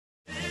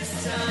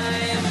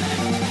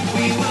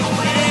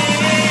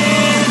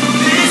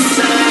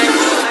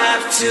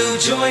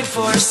joint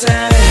for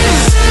Saturday.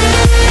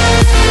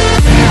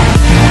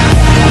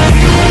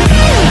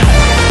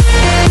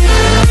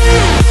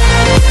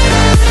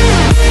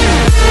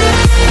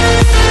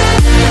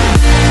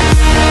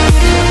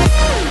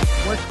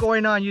 What's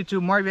going on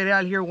YouTube? Mark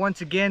Vidal here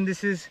once again.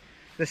 This is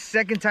the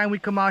second time we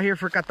come out here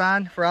for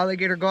Catan, for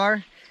alligator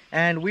gar,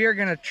 and we are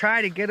gonna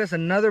try to get us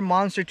another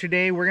monster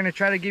today. We're gonna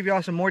try to give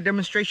y'all some more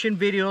demonstration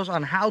videos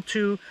on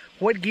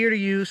what gear to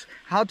use,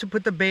 how to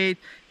put the bait,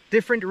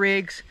 different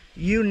rigs,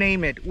 you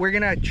name it. We're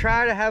gonna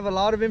try to have a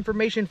lot of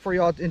information for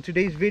y'all in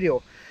today's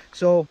video.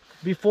 So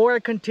before I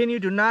continue,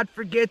 do not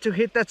forget to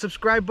hit that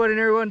subscribe button,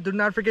 everyone. Do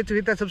not forget to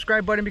hit that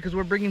subscribe button because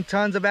we're bringing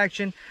tons of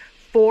action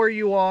for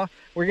you all.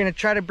 We're gonna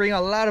try to bring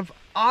a lot of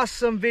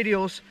awesome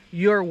videos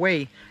your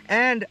way,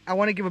 and I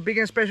want to give a big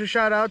and special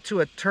shout out to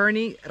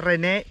attorney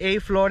Rene A.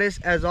 Flores.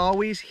 As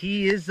always,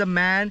 he is the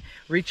man.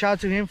 Reach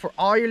out to him for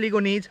all your legal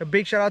needs. A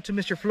big shout out to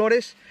Mr.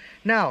 Flores.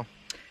 Now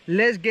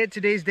let's get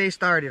today's day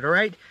started. All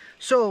right,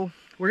 so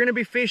we're gonna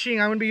be fishing.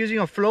 I'm gonna be using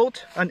a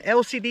float, an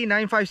LCD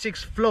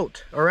 956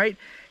 float. All right,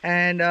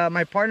 and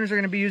my partners are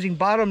gonna be using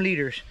bottom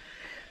leaders.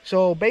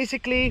 So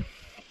basically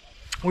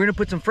we're gonna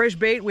put some fresh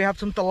bait. We have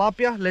some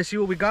tilapia. Let's see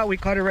what we got. We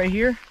caught it right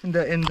here in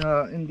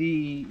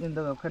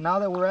the canal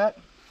that we're at.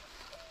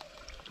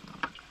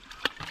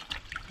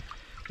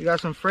 We got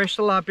some fresh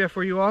tilapia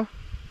for you all,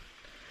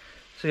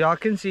 so y'all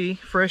can see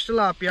fresh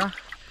tilapia.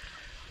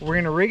 We're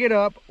gonna rig it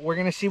up. We're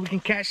gonna see if we can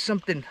catch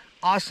something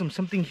awesome,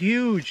 something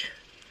huge.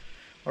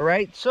 All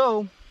right.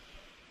 So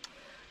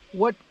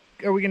what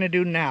are we gonna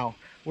do now?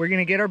 We're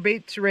gonna get our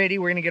baits ready.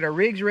 We're gonna get our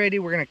rigs ready.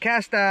 We're gonna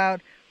cast out.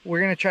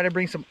 We're gonna try to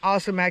bring some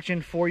awesome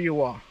action for you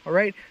all. All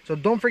right, so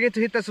don't forget to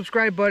hit that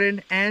subscribe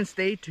button and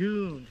stay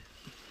tuned.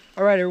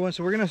 All right, everyone,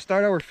 so we're gonna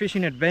start our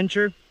fishing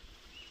adventure.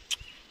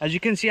 As you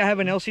can see, I have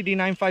an LCD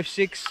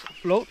 956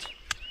 float.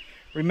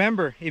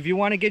 Remember, if you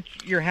want to get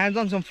your hands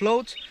on some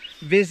floats,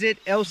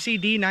 visit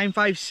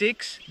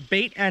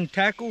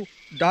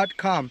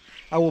lcd956baitandtackle.com.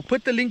 I will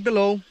put the link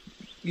below.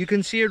 You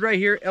can see it right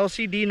here,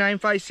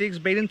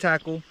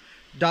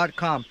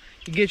 lcd956baitandtackle.com.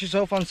 You get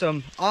yourself on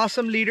some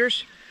awesome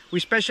leaders. We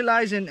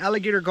specialize in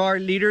alligator gar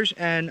leaders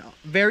and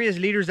various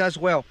leaders as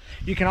well.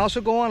 You can also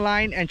go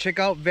online and check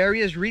out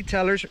various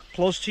retailers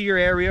close to your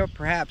area,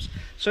 perhaps.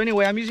 So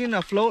anyway, I'm using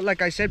a float,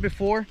 like I said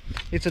before.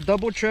 It's a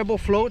double treble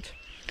float,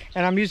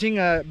 and I'm using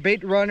a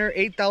Bait Runner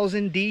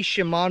 8000D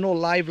Shimano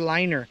live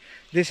liner.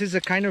 This is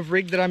the kind of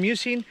rig that I'm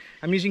using.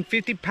 I'm using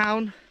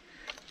 50-pound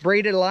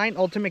braided line,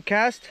 ultimate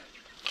cast.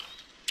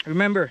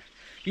 Remember,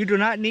 you do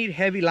not need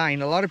heavy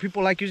line. A lot of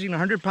people like using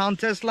 100-pound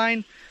test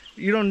line.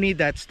 You don't need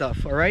that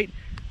stuff, all right?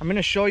 I'm going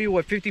to show you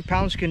what 50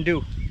 pounds can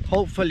do.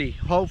 Hopefully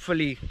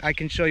I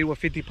can show you what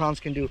 50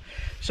 pounds can do.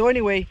 So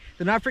anyway,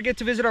 do not forget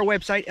to visit our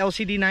website,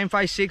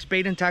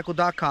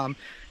 lcd956baitandtackle.com.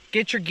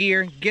 Get your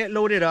gear, get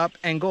loaded up,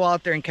 and go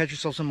out there and catch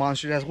yourself some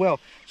monsters as well.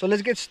 So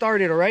let's get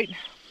started, all right? I'm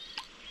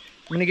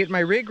going to get my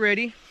rig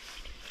ready.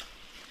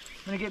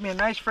 I'm going to get me a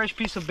nice fresh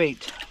piece of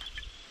bait.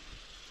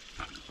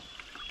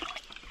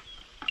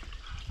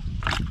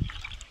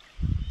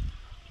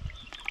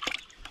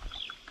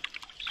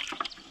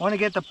 I want to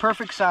get the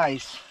perfect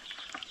size.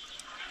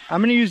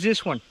 I'm going to use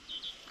this one.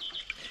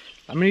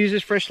 I'm going to use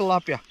this fresh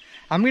tilapia.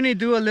 I'm going to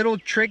do a little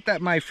trick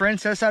that my friend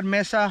Cesar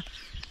Mesa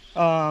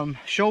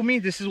showed me.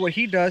 This is what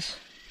he does.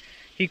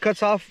 He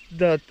cuts off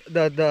the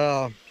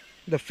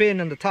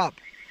fin on the top.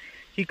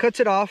 He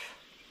cuts it off,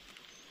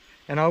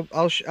 and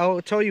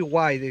I'll tell you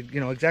why. You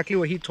know exactly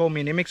what he told me,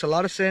 and it makes a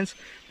lot of sense.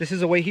 This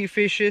is the way he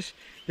fishes.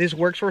 This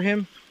works for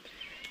him.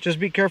 Just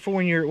be careful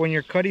when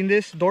you're cutting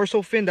this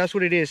dorsal fin. That's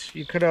what it is.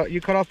 You cut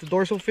off the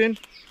dorsal fin,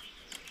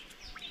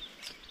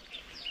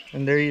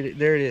 and there it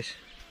is.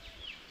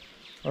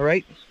 All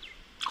right.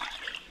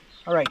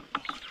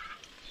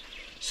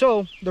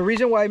 So the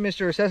reason why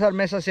Mr. Cesar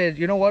Mesa said,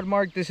 you know what,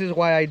 Mark, this is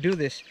why I do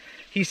this.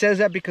 He says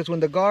that because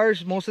when the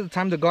gars, most of the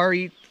time the gar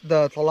eat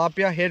the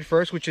tilapia head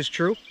first, which is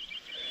true,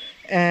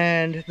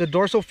 and the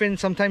dorsal fin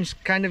sometimes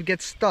kind of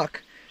gets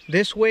stuck.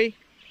 This way,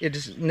 it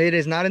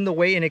is not in the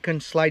way, and it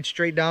can slide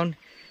straight down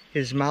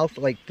his mouth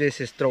like this,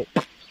 his throat.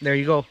 There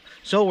you go.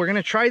 So we're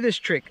gonna try this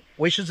trick.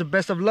 Wish us the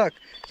best of luck.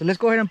 So let's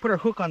go ahead and put our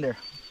hook on there.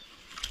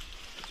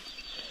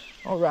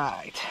 All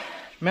right,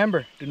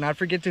 remember, do not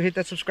forget to hit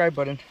that subscribe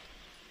button.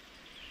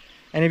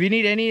 And if you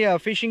need any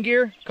fishing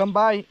gear, come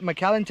by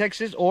McAllen,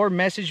 Texas, or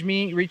message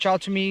me, reach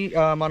out to me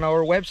on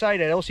our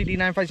website at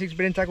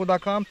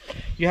lcd956baitandtackle.com.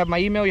 You have my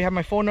email, you have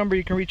my phone number.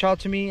 You can reach out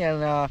to me,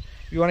 and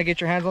if you want to get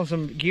your hands on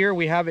some gear,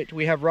 we have it.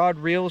 We have rod,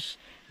 reels,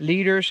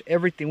 leaders,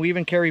 everything. We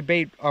even carry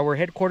bait. Our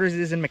headquarters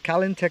is in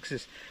McAllen,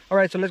 Texas. All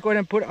right, so let's go ahead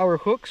and put our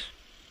hooks.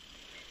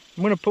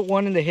 I'm going to put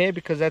one in the head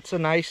because that's a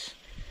nice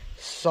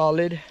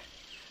solid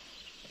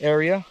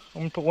area.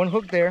 I'm going to put one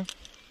hook there,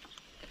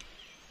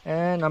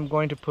 and I'm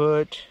going to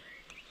put,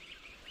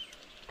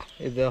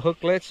 if the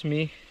hook lets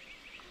me,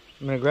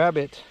 I'm going to grab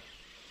it,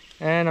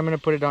 and I'm going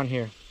to put it on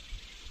here.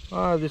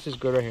 Oh, this is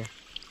good right here.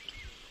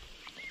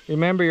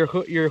 Remember,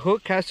 your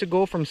hook has to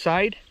go from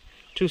side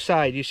two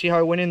sides. You see how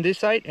it went in this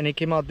side and it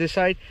came out this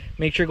side?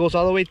 Make sure it goes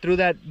all the way through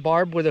that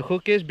barb where the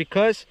hook is,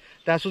 because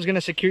that's what's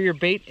gonna secure your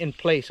bait in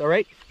place. All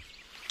right,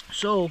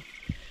 so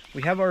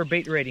we have our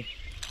bait ready.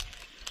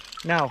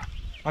 Now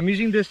I'm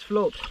using this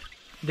float.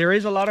 There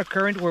is a lot of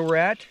current where we're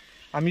at.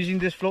 I'm using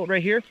this float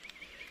right here,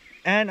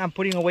 and I'm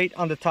putting a weight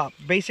on the top.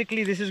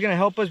 Basically, this is gonna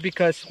help us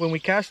because when we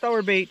cast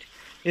our bait,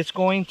 it's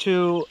going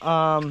to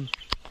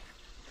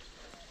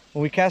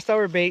when we cast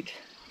our bait,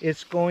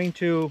 it's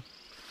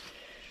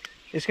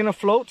gonna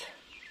float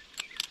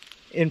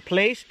in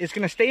place. It's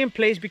gonna stay in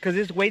place because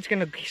this weight's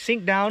gonna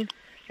sink down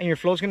and your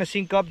float's gonna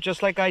sink up,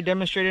 just like I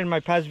demonstrated in my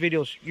past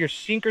videos. Your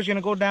sinker's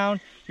gonna go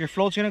down, your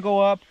float's gonna go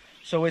up,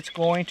 so it's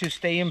going to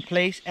stay in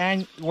place,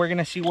 and we're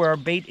gonna see where our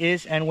bait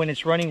is, and when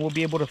it's running, we'll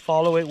be able to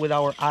follow it with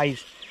our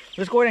eyes.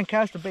 Let's go ahead and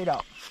cast the bait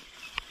out.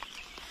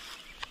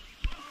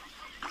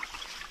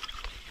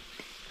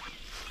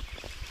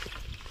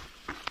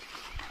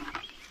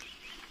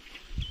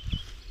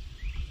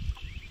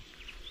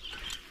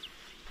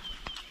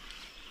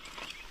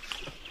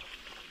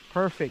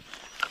 Perfect.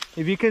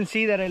 If you can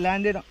see that I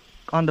landed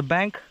on the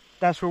bank,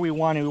 that's where we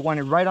wanted. We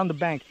wanted right on the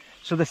bank.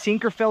 So the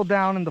sinker fell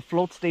down and the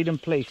float stayed in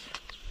place.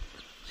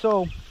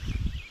 So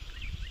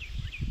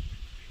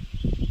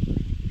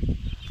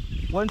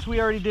once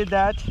we already did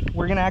that,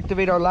 we're gonna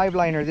activate our live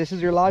liner. This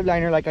is your live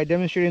liner like I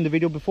demonstrated in the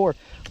video before.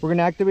 We're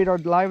gonna activate our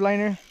live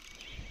liner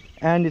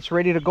and it's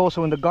ready to go.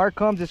 So when the gar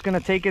comes, it's gonna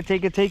take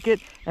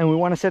it, and we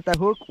wanna set that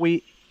hook.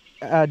 We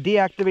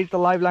deactivate the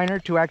live liner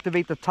to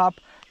activate the top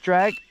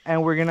drag,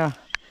 and we're gonna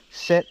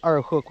set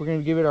our hook. We're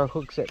gonna give it our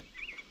hook set.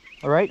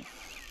 All right,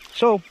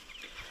 so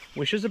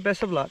wish us the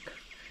best of luck.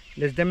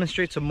 Let's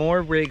demonstrate some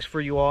more rigs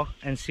for you all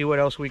and see what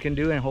else we can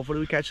do, and hopefully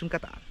we catch some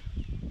catan.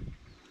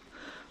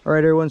 All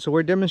right, everyone, so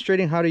we're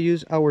demonstrating how to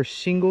use our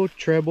single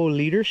treble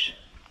leaders.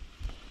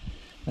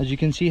 As you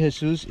can see,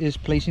 Jesus is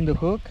placing the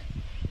hook.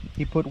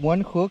 He put one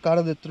hook out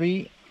of the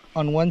three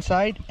on one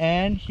side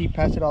and he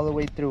passed it all the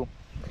way through.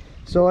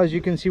 So as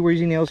you can see, we're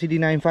using the LCD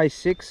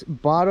 956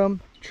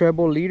 bottom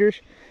treble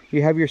leaders.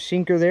 You have your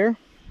sinker there,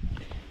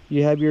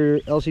 you have your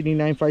LCD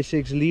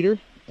 956 leader,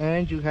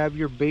 and you have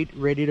your bait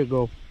ready to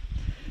go.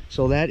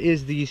 So that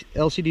is the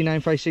LCD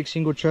 956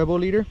 single treble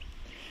leader.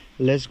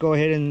 Let's go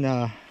ahead and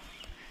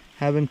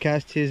have him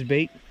cast his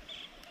bait.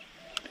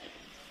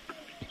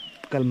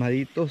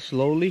 Calmadito,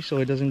 slowly, so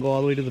it doesn't go all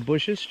the way to the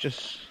bushes,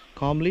 just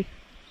calmly.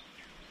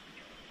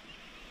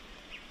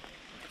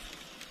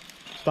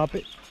 Stop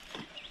it.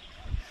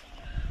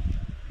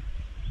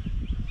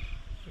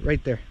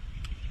 Right there.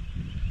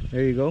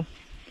 There you go.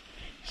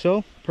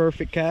 So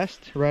perfect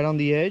cast right on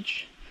the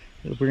edge.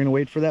 We're gonna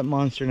wait for that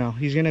monster now.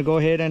 He's gonna go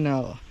ahead and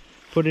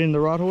put it in the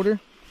rod holder,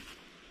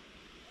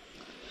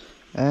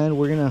 and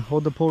we're gonna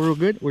hold the pole real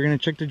good. We're gonna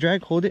check the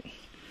drag. Hold it.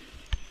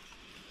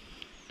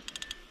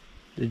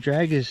 The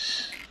drag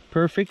is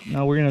perfect.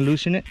 Now we're gonna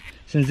loosen it.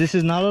 Since this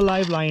is not a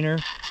live liner,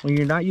 when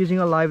you're not using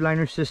a live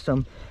liner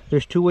system,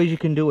 there's two ways you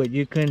can do it.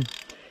 You can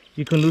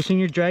loosen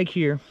your drag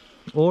here,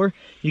 or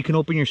you can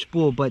open your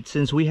spool. But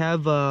since we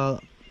have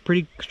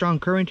pretty strong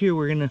current here,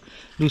 we're gonna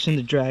loosen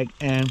the drag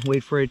and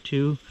wait for it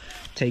to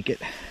take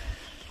it.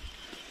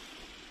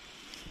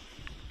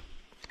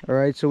 All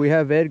right, so we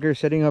have Edgar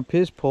setting up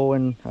his pole.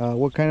 And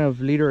what kind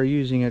of leader are you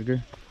using,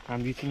 Edgar?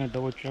 I'm using a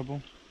double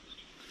treble.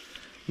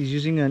 He's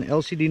using an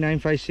LCD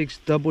 956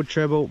 double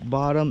treble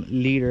bottom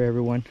leader,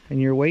 everyone.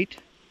 And your weight?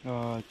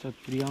 It's a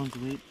 3-ounce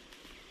weight.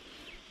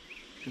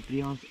 It's a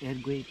 3-ounce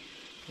egg weight.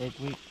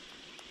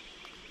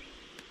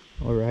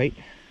 All right.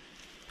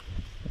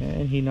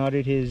 And he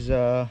knotted his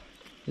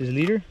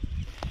leader.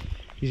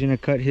 He's gonna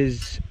cut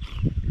his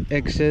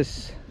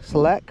excess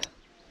slack.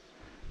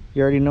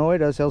 You already know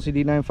it, as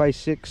LCD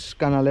 956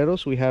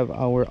 Canaleros, we have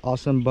our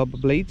awesome bubba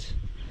blades.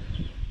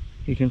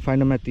 You can find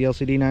them at the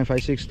LCD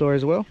 956 store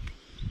as well.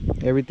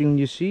 Everything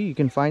you see, you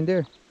can find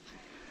there.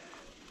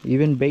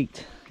 Even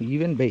bait.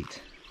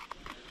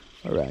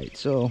 All right,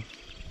 so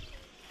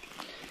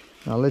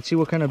now let's see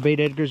what kind of bait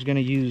Edgar's gonna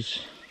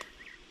use.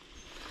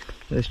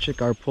 Let's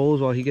check our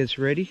poles while he gets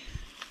ready.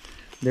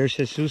 There's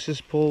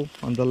Jesus's pole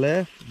on the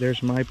left.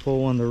 There's my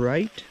pole on the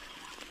right.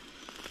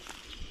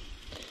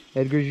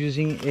 Edgar's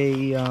using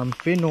a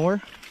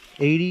Finor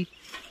 80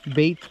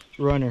 bait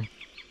runner.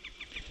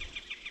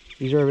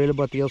 These are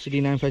available at the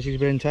LCD 956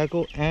 Bait and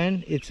Tackle,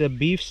 and it's a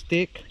beef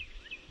stick,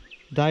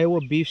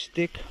 Daiwa beef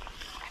stick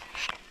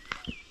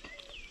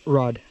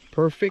rod.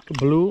 Perfect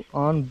blue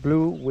on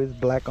blue with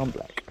black on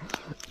black.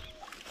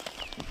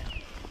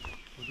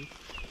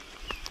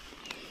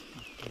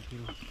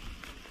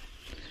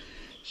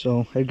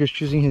 So Edgar's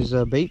choosing his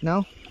bait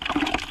now.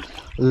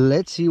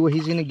 Let's see what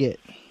he's gonna get.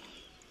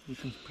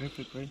 This is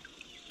perfect, right?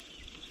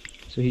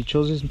 So he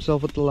chose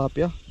himself a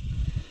tilapia.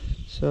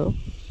 So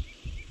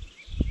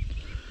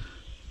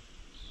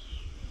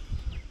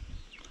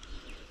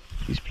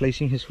he's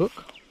placing his hook.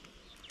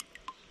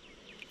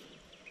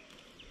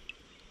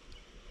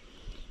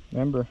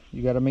 Remember,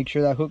 you got to make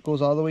sure that hook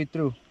goes all the way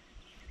through.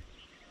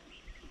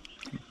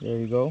 There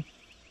you go.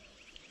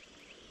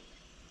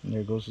 And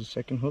there goes the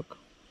second hook.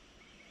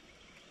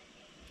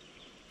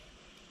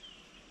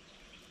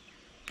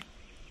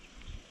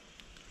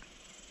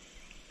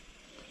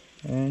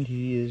 and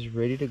he is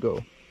ready to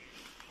go.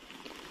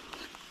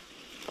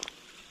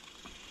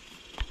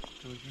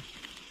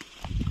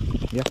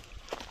 Yeah.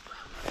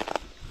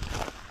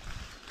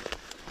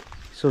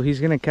 So he's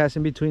gonna cast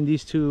in between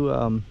these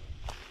two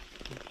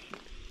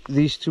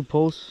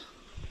posts.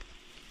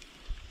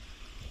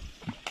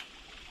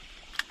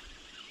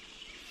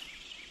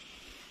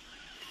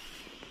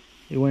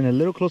 He went a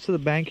little close to the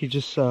bank. He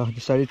just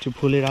decided to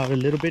pull it out a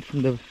little bit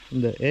from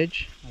the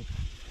edge.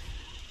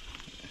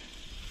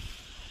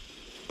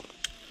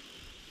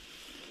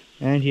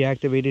 And he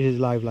activated his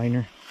live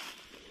liner.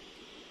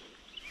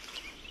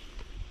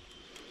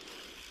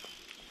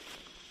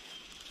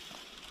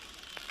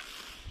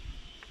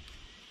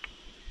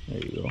 There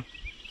you go.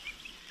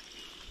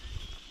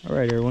 All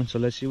right, everyone, so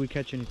let's see if we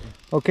catch anything.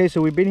 Okay, so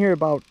we've been here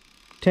about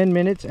 10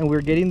 minutes and we're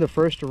getting the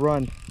first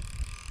run.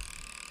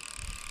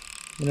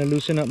 I'm gonna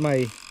loosen up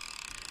my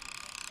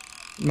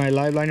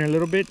live liner a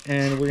little bit,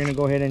 and we're gonna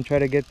go ahead and try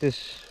to get this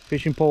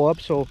fishing pole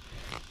up. So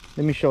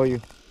let me show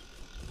you.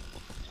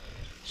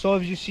 So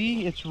as you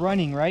see, it's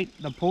running, right?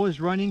 The pole is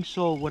running.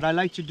 So what I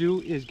like to do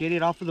is get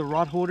it off of the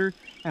rod holder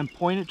and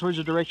point it towards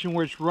the direction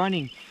where it's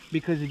running,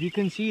 because if you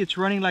can see, it's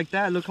running like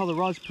that. Look how the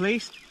rod's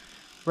placed.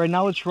 Right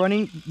now it's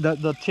running.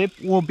 The tip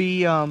will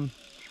be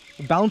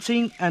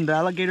bouncing, and the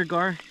alligator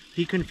gar,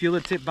 he can feel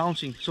the tip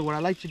bouncing. So what I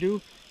like to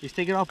do is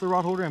take it off the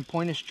rod holder and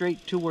point it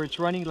straight to where it's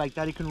running. Like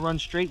that, it can run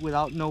straight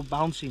without no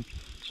bouncing.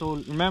 So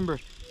remember,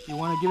 you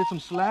want to give it some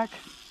slack.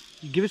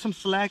 You give it some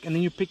slack and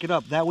then you pick it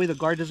up. That way the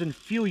gar doesn't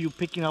feel you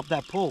picking up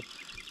that pole,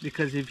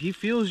 because if he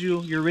feels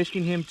you, you're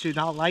risking him to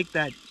not like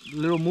that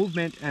little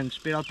movement and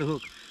spit out the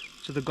hook.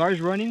 So the gar's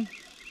running,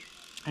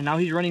 and now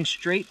he's running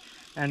straight,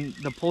 and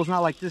the pole's not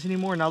like this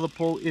anymore. Now the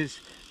pole is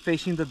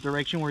facing the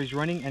direction where he's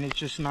running, and it's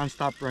just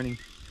non-stop running.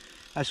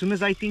 As soon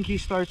as I think he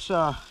starts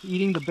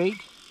eating the bait,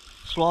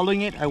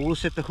 swallowing it, I will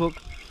set the hook.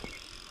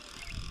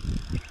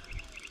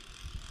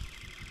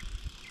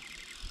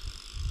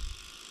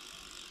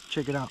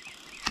 Check it out.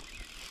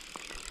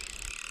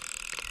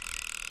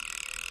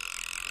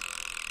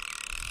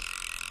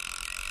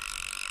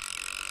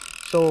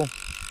 So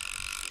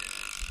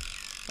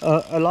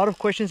a lot of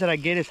questions that I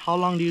get is, how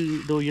long do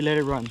you let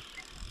it run?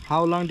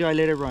 How long do I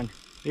let it run?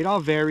 It all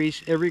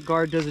varies. Every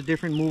gar does a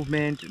different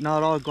movement.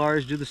 Not all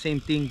gars do the same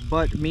thing,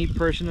 but me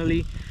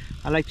personally,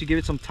 I like to give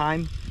it some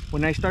time.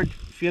 When I start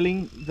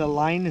feeling the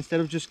line, instead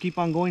of just keep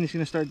on going, it's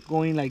gonna start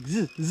going like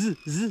zzz, zzz,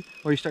 zzz,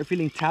 or you start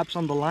feeling taps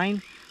on the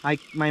line.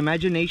 My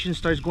imagination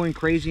starts going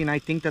crazy, and I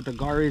think that the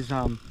gar is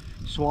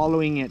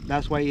swallowing it.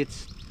 That's why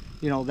it's,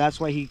 that's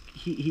why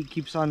he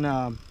keeps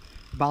on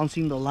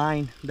bouncing the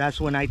line. That's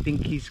when I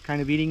think he's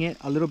kind of eating it.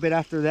 A little bit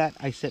after that,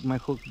 I set my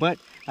hook, but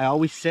I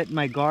always set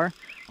my gar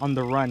on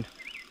the run.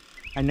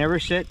 I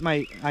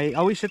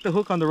always set the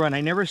hook on the run.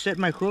 I never set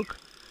my hook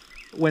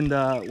when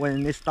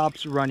it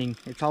stops running.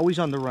 It's always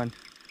on the run.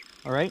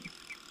 All right,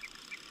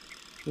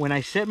 when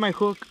I set my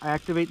hook, I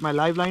activate my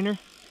live liner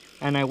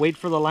and I wait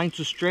for the line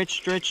to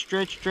stretch,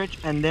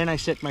 and then I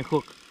set my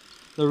hook.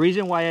 The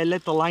reason why I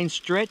let the line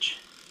stretch,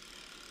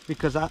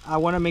 because I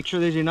want to make sure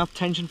there's enough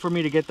tension for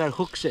me to get that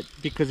hook set.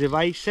 Because if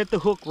I set the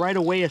hook right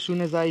away, as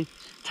soon as I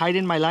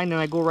tighten my line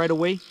and I go right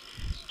away,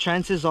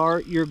 chances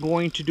are you're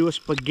going to do a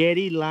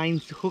spaghetti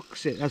line hook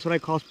set. That's what I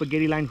call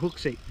spaghetti line hook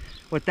set.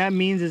 What that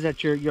means is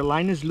that your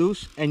line is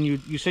loose, and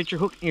you set your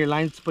hook and your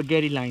line's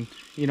spaghetti line,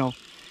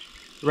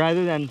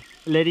 rather than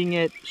letting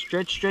it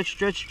stretch,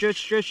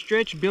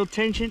 build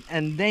tension,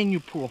 and then you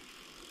pull.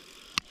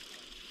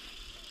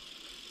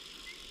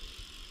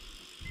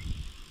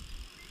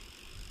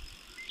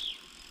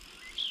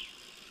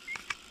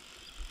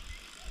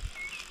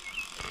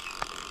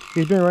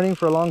 He's been running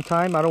for a long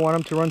time. I don't want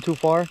him to run too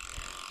far,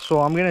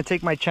 so I'm gonna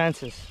take my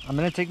chances. I'm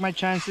gonna take my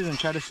chances and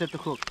try to set the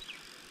hook.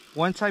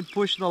 Once I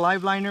push the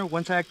live liner,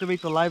 once I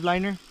activate the live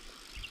liner,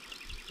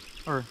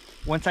 or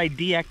once I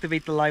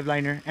deactivate the live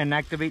liner and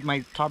activate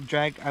my top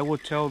drag, I will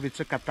tell if it's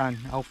a katan.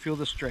 I'll feel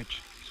the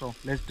stretch. So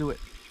let's do it.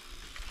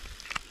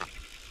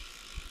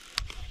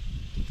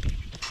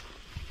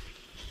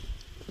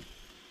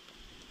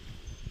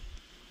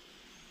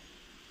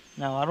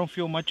 Now I don't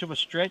feel much of a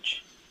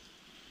stretch.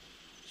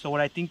 So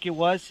what I think it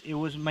was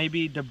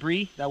maybe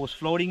debris that was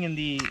floating in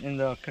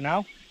the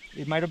canal.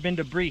 It might have been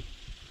debris.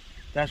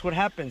 That's what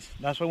happens.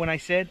 That's why when I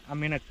said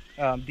I'm gonna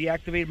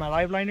deactivate my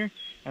live liner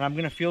and I'm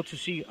gonna feel to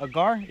see a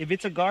gar. If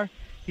it's a gar,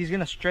 he's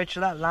gonna stretch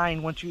that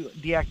line. Once you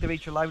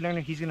deactivate your live liner,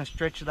 he's gonna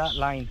stretch that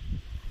line.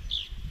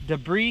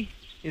 Debris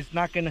is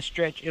not gonna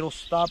stretch. It'll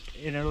stop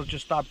and it'll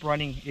just stop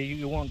running.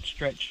 You won't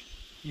stretch.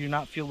 You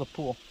not feel the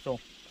pull.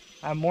 So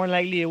more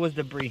likely it was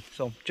debris.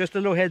 So just a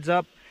little heads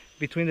up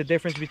between the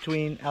difference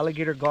between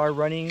alligator gar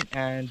running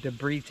and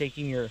debris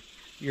taking your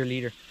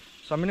leader.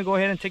 So I'm gonna go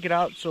ahead and take it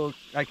out so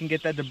I can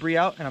get that debris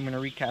out, and I'm gonna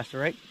recast. All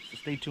right, so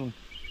stay tuned.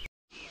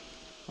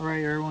 All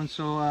right, everyone,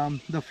 so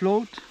the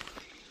float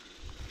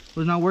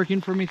was not working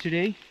for me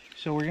today,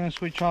 so we're gonna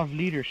switch off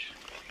leaders.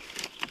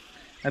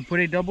 I put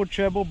a double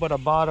treble but a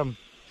bottom.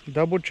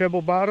 Double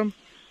treble bottom,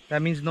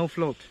 that means no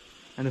float,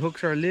 and the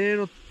hooks are a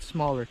little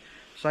smaller.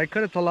 So I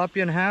cut a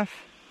tilapia in half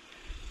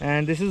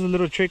And this is a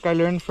little trick I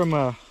learned from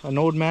an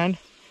old man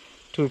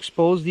to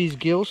expose these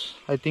gills.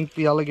 I think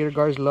the alligator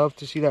guards love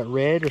to see that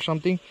red or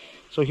something.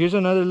 So here's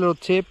another little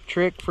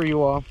trick for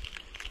you all.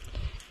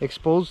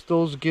 Expose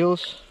those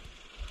gills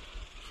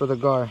for the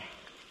gar.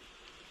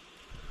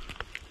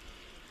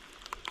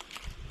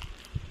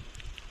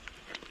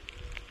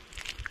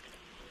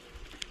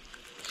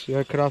 See how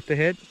I cut off the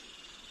head?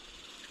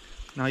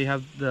 Now you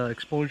have the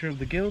exposure of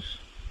the gills.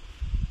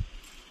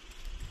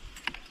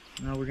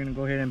 Now we're gonna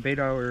go ahead and bait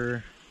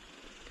our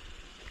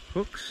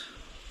hooks.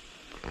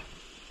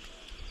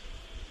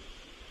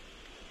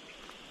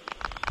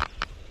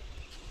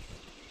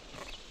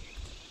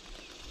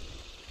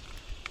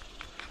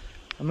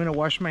 I'm gonna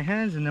wash my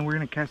hands and then we're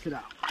gonna cast it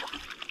out.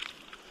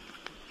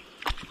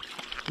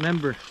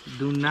 Remember,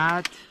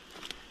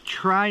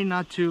 try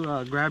not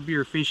to grab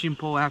your fishing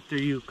pole after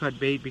you cut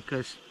bait,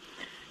 because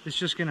it's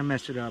just gonna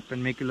mess it up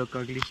and make it look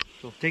ugly.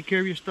 So take care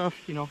of your stuff,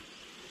 you know.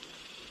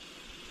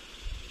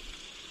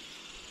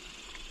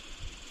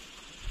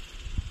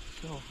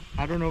 So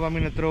I don't know if I'm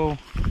gonna throw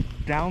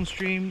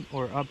downstream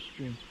or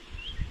upstream.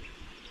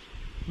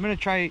 I'm gonna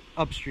try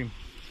upstream.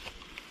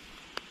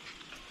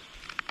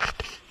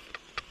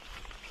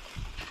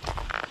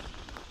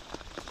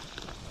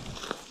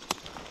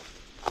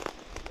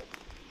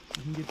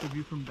 You can get the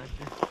view from back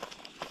there.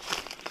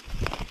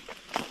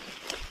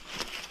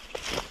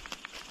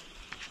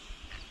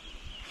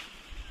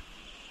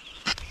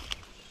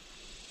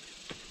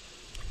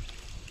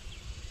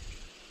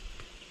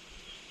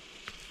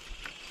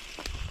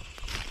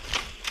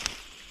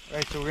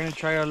 Alright, so we're gonna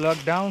try our luck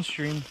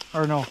downstream,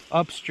 or no,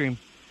 upstream,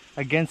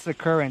 against the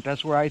current.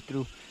 That's where I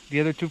threw.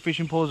 The other two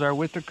fishing poles are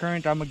with the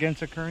current. I'm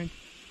against the current.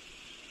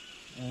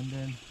 And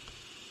then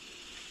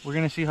we're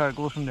gonna see how it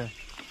goes from there.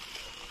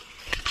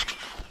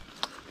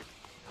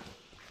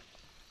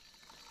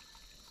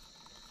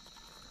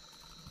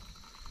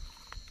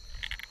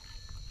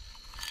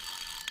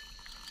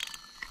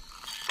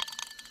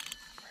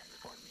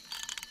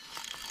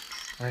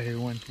 Alright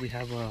everyone, we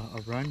have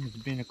a run. It's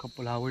been a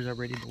couple hours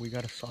already, but we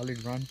got a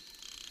solid run.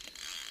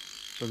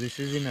 So this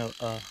isn't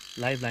a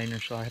live liner,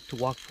 so I have to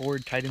walk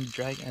forward, tighten the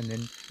drag, and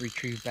then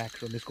retrieve back.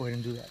 So let's go ahead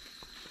and do that.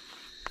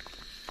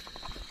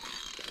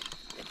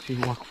 So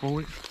you walk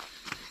forward,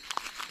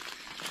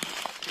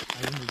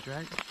 tighten the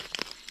drag.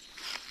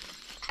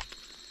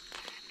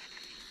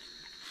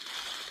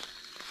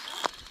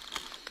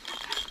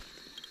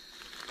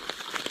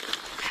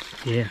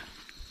 Yeah.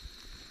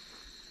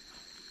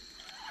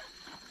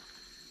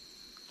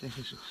 Thank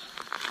you, Jesus.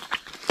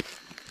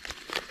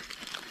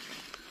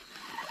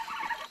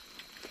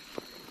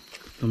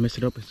 Don't mess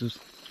it up, Jesus.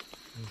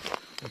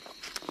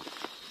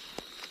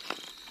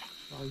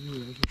 Oh, you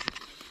right here.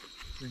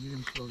 Bring it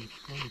in slowly,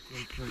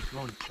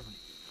 slowly.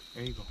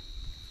 There you go.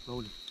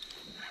 Slowly.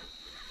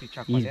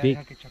 He's big.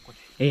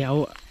 Hey,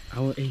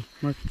 hey,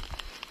 Mark.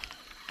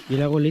 Yo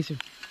le hago lazo.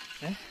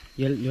 ¿Eh?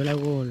 Yo le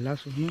hago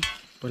lazo, ¿no?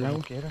 Por el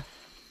agua.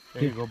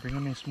 There you go. Bring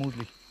them in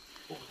smoothly.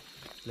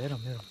 Let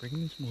him. Bring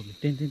him in smoothly.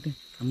 Ten.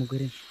 I'm gonna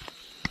get in.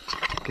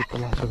 Get the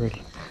lasso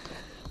ready.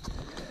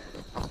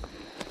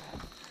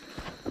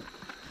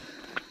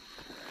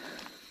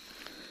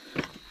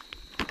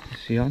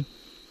 See on?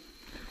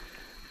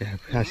 Yeah,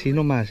 así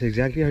nomás.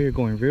 Exactly how you're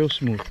going. Real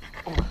smooth.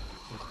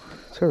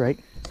 It's alright.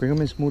 Bring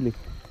him in smoothly.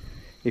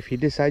 If he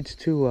decides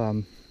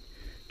to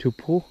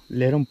pull,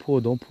 let him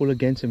pull. Don't pull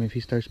against him if he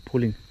starts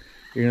pulling.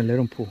 You're gonna let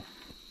him pull.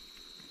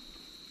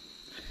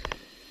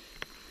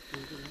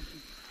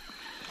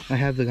 I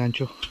have the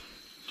gancho.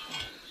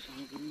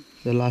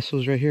 The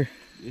lasso's right here.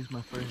 This is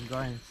my first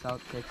gar in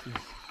South Texas.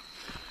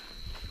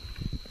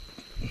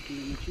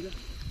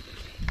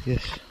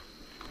 Yes.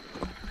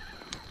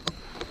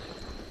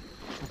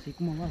 Así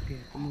como va, que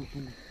como lo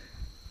pongo.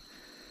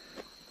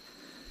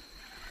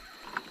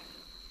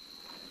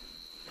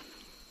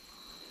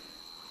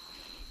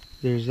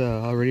 There's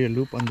already a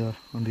loop on the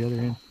other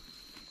end.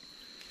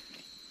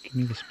 Give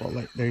me the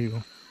spotlight. There you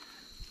go.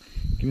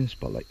 Give me the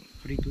spotlight.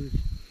 How do you do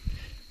this?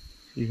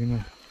 You're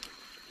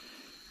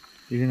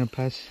gonna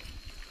pass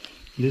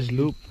this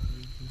loop.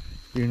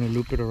 You're gonna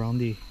loop it around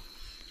the.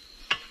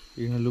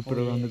 You're gonna loop it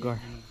around the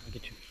gar. I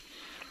get you.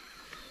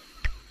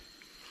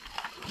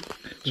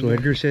 So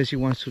Edgar says he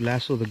wants to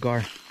lasso the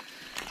gar.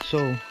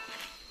 So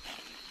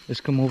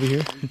let's come over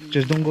here.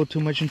 Just don't go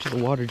too much into the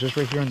water. Just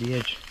right here on the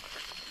edge.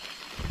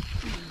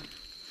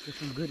 Get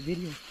some good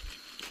video.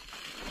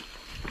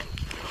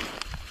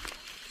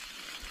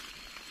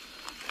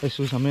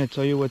 Jesus, I'm gonna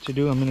tell you what to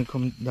do. I'm gonna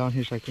come down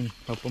here so I can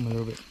help him a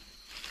little bit.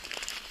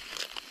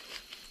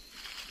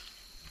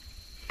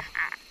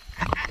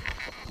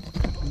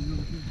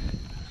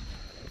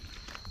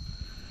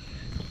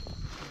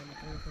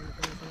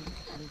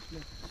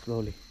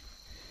 Slowly.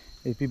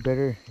 It'd be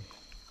better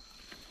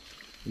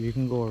if you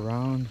can go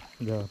around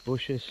the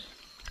bushes.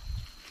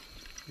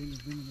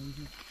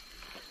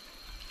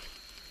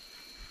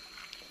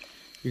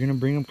 You're gonna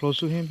bring him close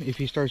to him. If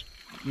he starts,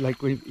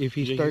 like, if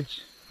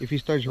he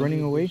starts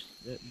running away,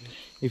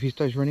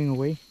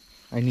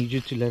 I need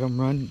you to let him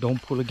run.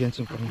 Don't pull against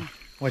him.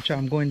 Watch out!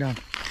 I'm going down.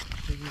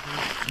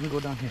 Let me go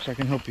down here so I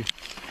can help you.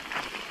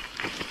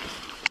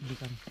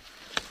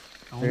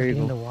 I There you in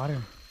go. the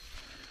water.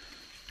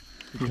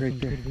 He's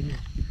right there.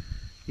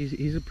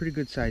 He's a pretty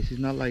good size. He's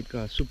not like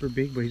super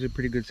big, but he's a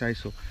pretty good size,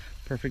 so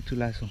perfect to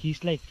lasso.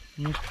 He's like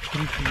almost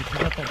 3 feet.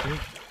 He's not that big.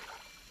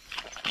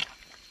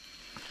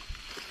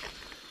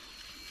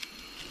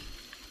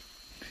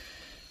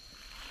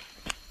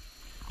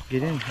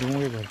 Get in. Don't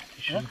worry about it.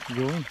 You should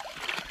go in.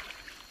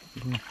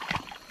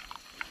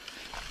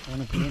 I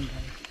want to get in,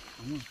 guys.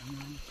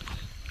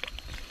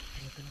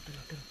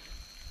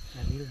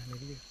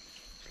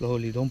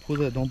 Slowly. Don't pull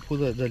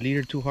the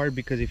leader too hard,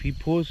 because if he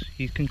pulls,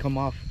 he can come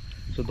off.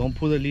 So don't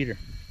pull the leader.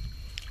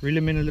 Reel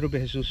him in a little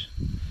bit, Jesus.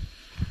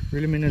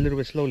 Reel him in a little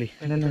bit slowly.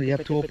 No, you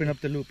have to open up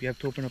the loop. You have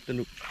to open up the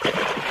loop.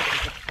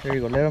 There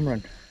you go. Let him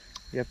run.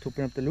 You have to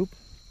open up the loop,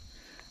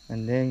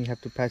 and then you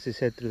have to pass his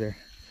head through there.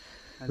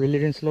 Reel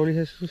it in slowly,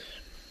 Jesus.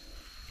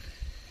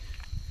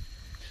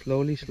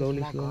 Slowly. Reel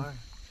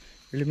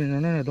him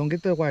in. No. Don't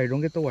get the wire.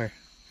 Don't get the wire.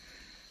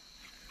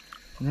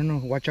 No.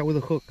 Watch out with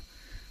the hook.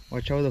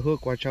 Watch out with the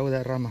hook. Watch out with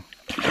that rama.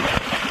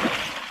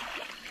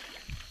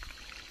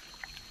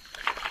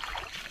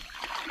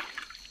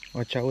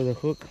 Watch out with the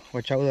hook.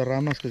 Watch out with the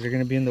ramas, because they're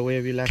going to be in the way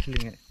of you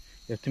lassoing it.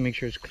 You have to make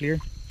sure it's clear.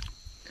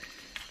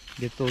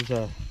 Get those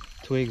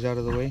twigs out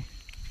of the way.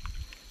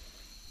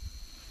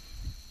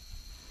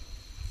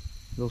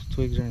 Those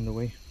twigs are in the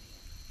way.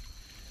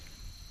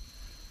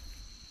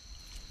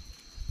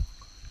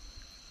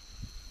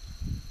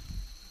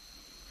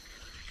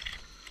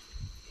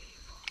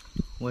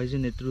 Why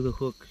isn't it through the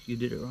hook? You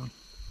did it wrong.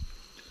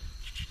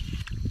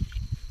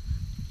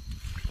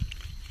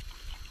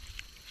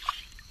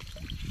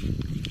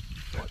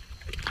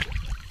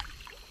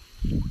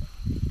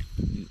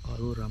 All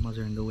those ramas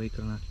are in the way,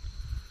 carnal.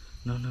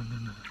 No.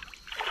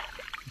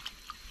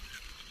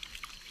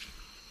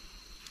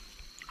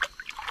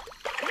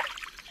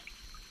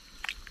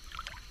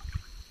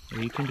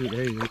 You can do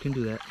there. You can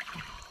do that.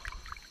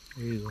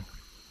 There you go.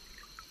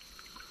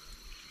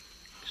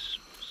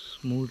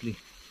 Smoothly.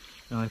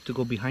 Now I have to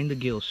go behind the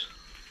gills.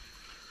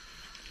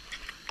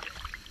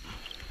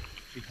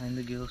 Behind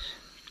the gills.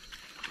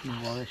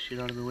 Move all that shit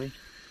out of the way.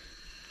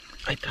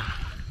 Right there.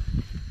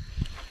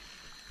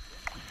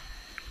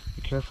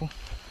 Be careful.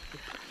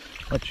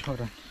 Watch.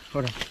 Hold on.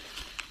 You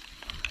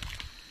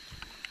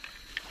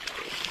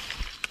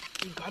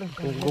got him.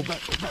 Go back.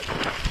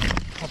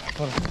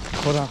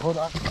 Hold on.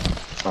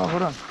 Oh,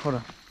 hold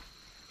on.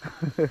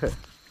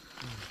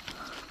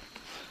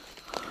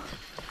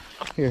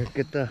 Here,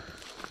 get the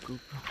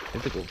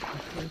GoPro.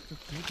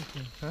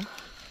 Huh?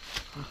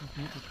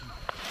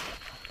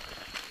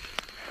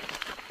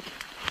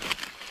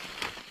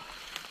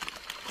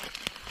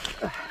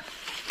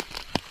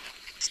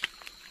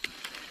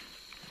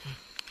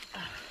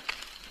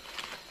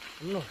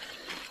 Look.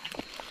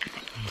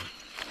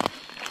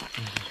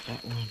 This is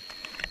that one.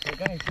 Hey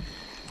guys.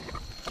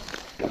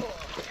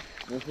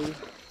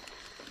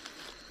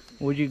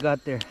 What you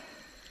got there?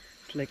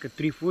 It's like a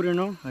 3-footer,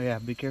 no? Oh yeah,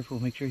 be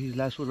careful. Make sure he's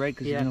lassoed right,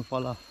 because he's gonna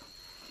fall off.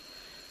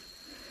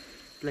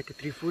 Like a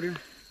 3-footer.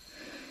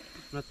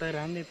 No está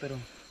grande, pero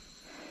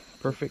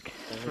Perfect.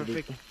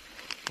 perfect.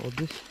 Hold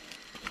this.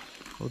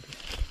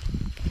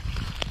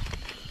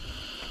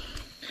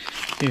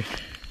 Here.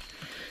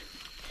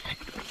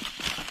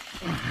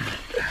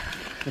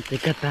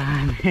 Take a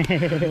time.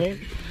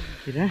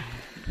 Mira.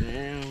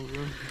 Damn,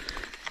 bro.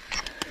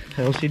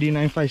 LCD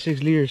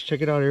 956 liters.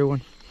 Check it out,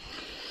 everyone.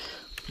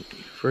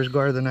 First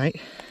gar of the night.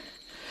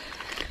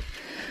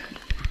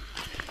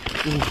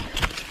 Ooh.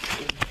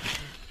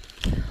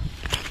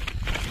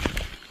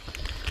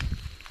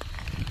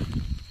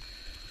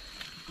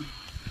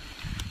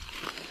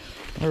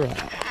 All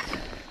right.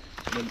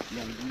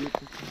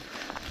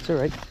 It's all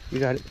right. You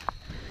got it.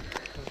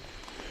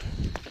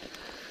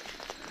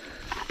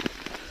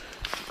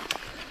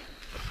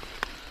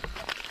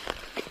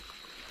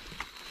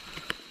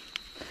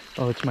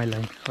 Oh, it's my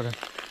line. Hold on.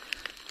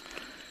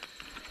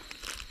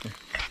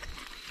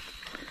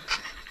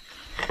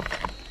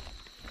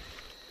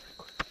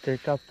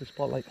 Take out the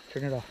spotlight.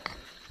 Turn it off.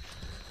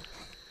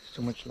 There's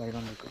too much light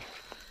on the girl.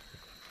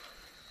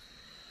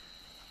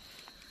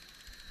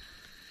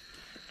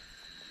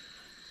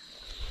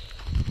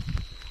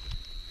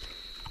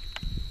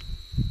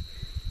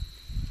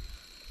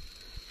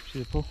 See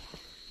the pole?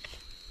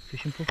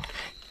 Fishing pole?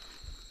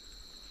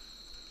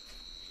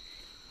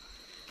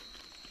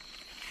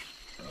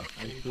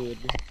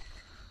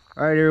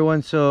 Alright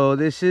everyone, so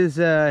this is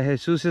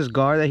Jesus's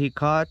gar that he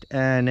caught,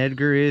 and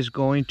Edgar is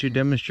going to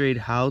demonstrate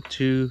how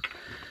to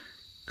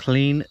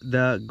clean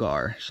the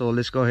gar. So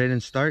let's go ahead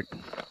and start.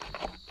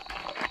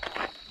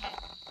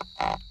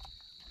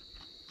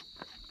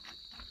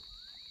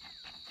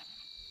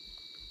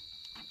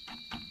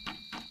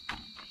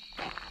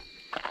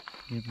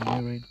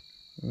 Right.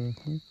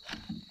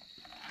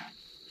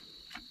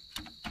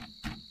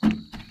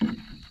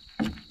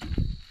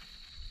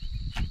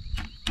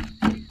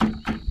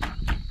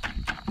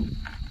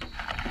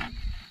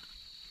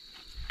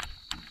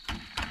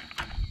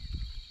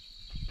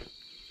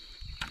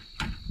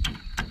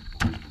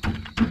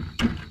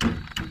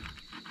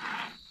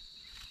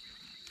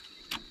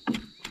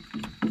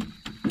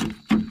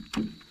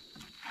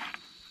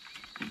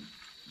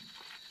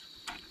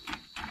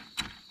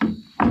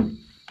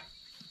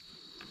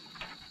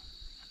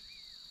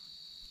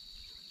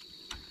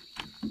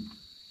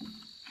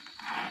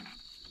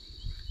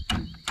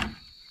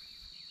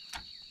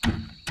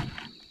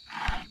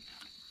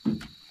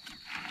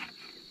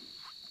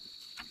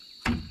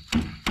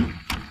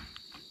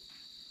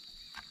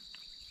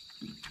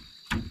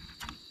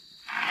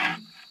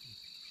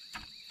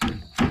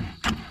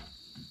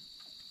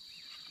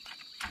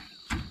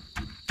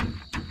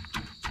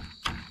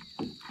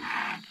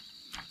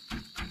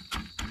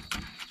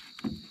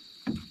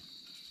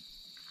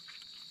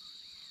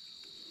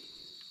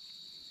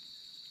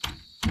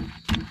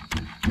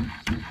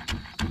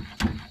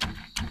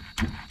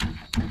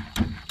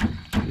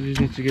 just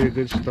needs to get a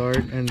good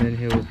start, and then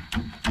he'll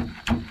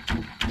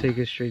take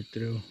it straight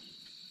through.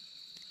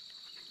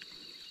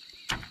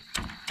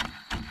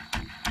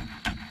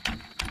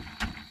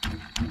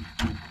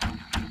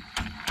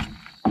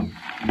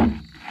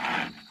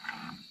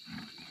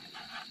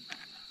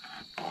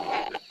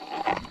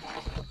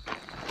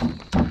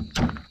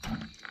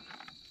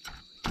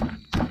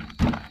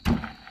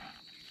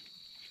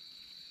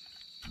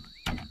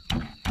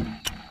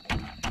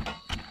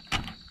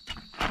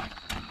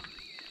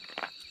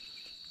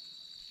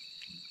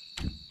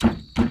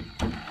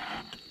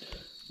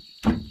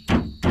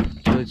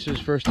 It's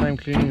his first time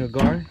cleaning a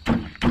gar,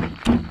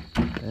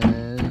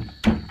 and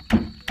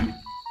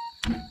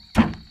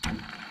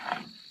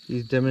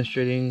he's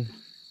demonstrating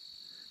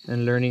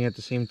and learning at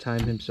the same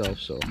time himself,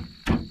 so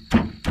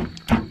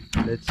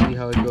let's see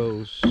how it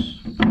goes.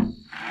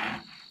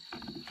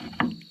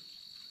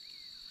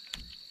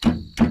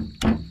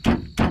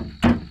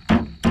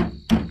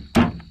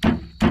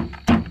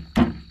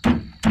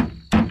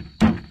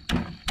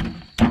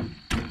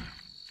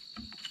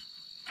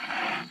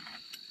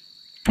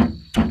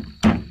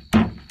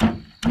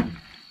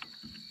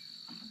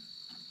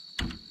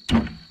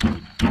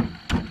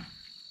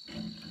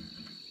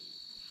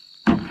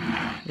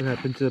 What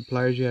happened to the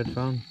pliers you had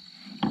found?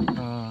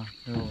 No.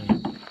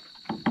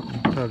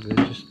 It's all good,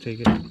 just take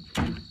it.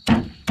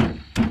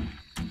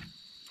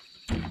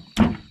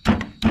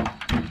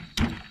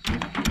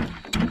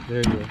 There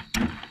you go.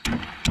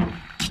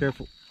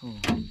 Careful. Oh.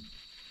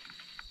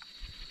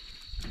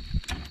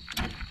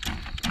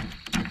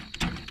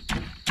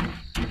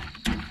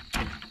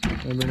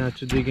 Remember not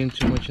to dig in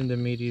too much in the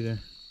meat either.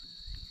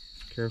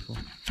 Careful.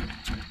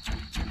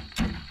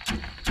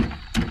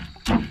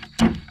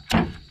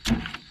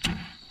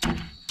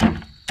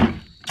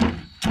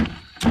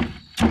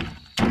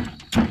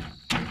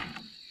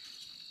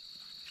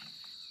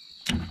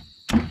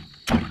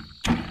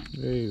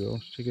 There you go.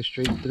 Take it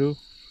straight through.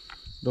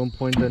 Don't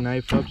point the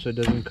knife up so it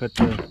doesn't cut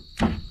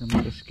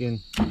the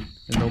skin.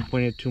 And don't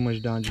point it too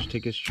much down. Just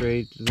take it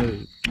straight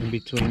in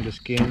between the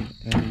skin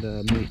and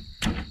the meat.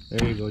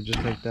 There you go.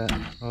 Just like that.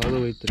 All the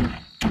way through.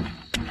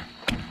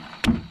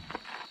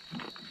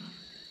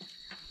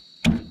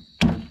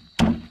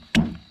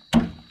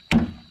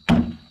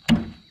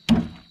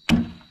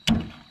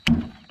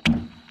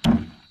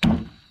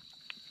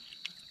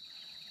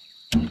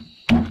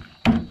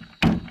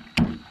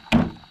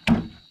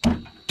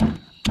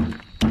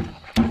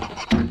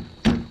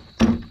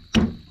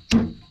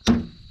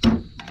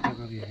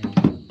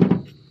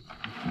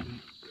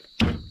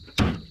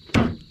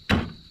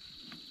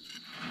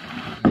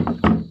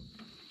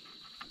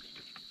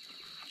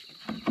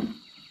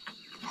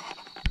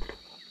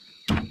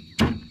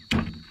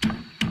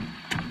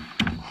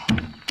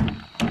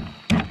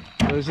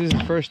 This is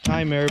his first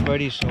time,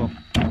 everybody, so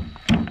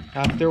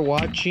after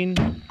watching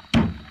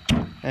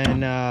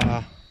and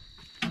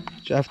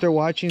after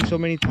watching so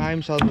many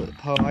times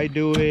how I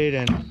do it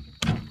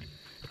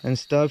and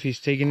stuff, he's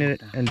taking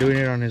it and doing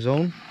it on his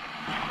own.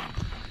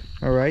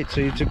 All right, so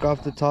you took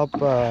off the top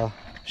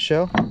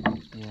shell.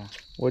 Yeah.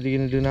 What are you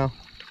gonna do now?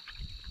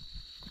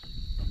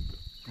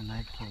 The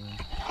knife.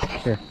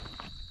 Here.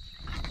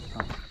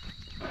 Oh.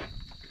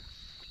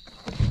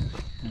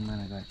 And then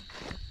I got.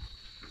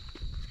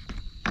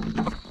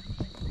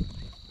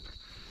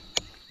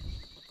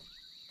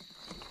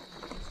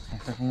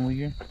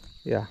 Here?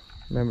 Yeah,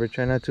 remember,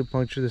 try not to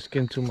puncture the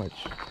skin too much.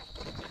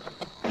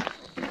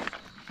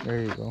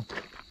 There you go.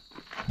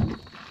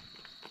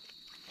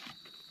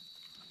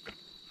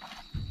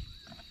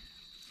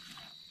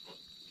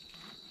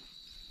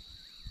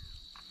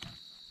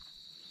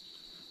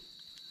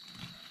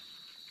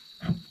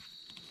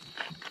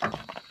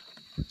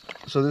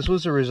 So this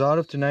was the result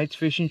of tonight's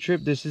fishing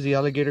trip. This is the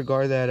alligator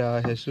gar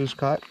that Jesus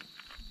caught.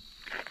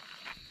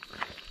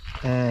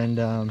 And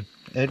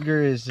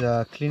Edgar is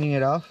cleaning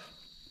it off.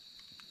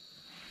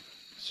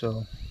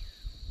 So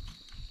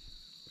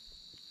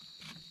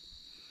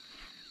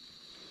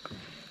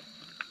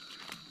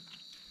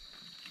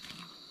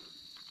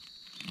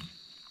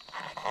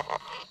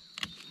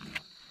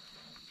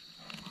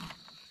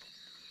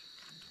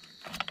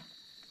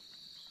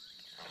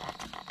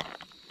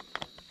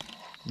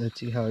let's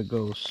see how it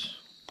goes.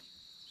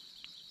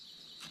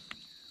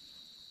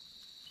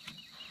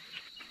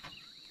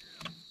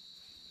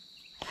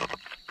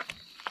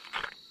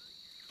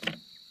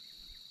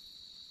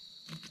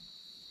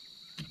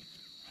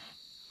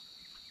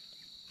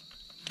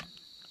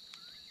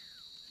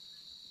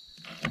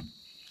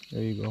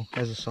 There you go.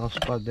 Has a soft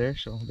spot there,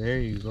 so there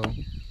you go.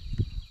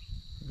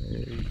 There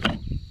you go.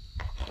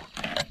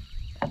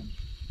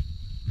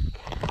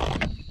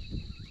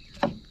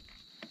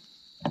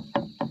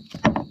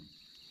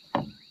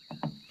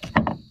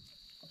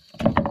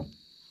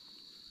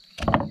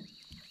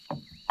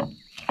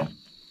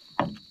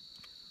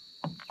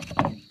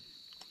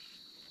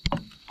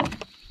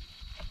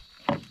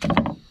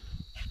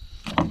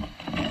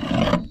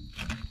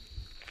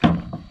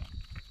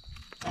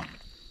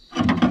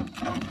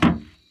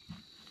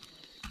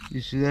 You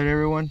see that,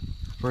 everyone?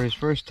 For his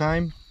first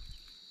time,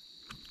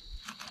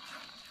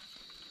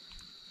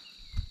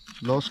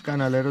 Los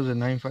Canaleros at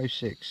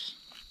 956.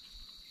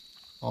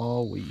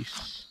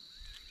 Always.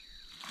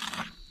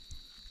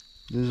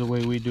 This is the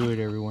way we do it,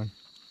 everyone.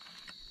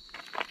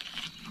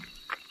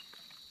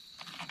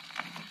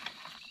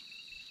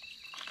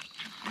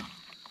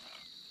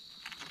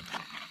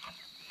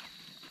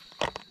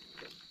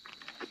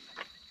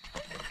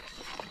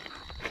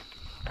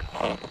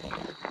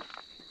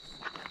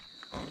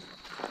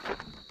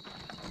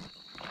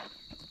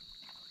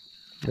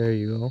 There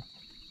you go.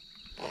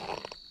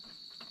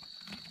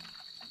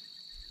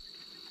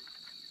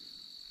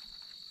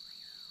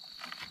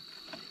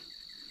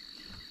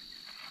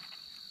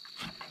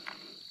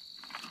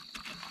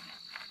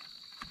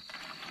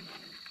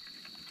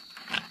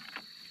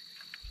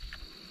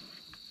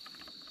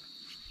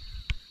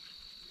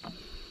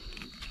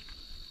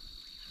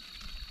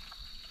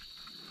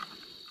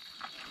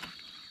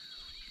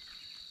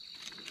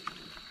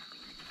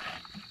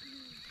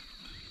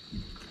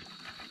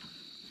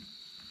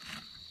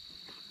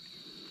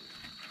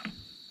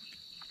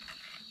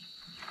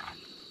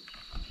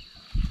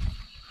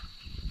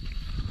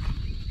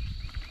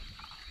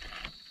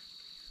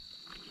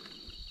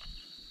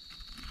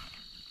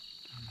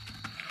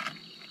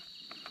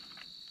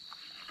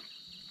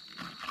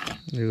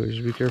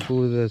 Just be careful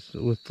with this,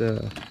 with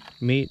the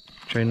meat.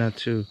 Try not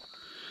to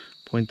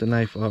point the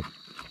knife up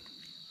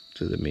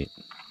to the meat,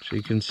 so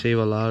you can save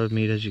a lot of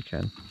meat as you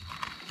can.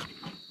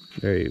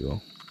 There you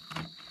go.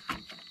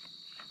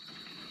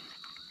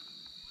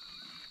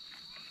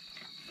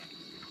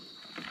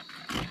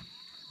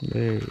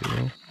 There you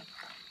go.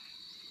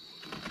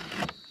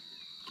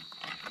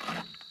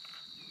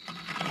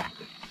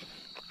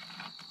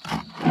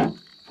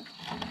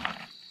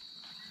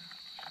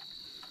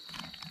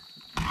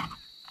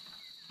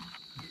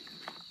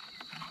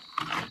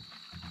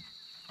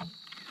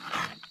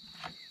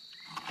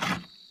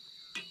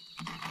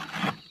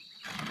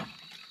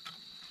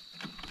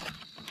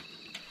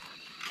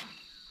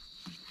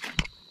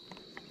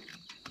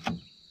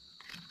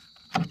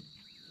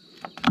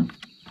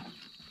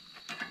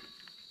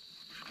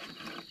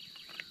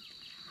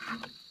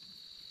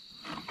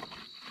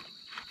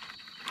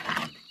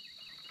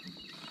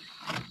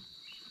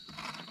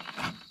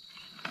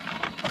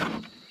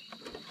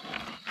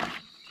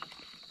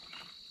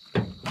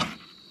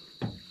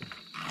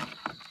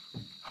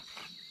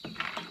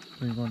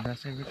 Are you going that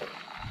side, Rick?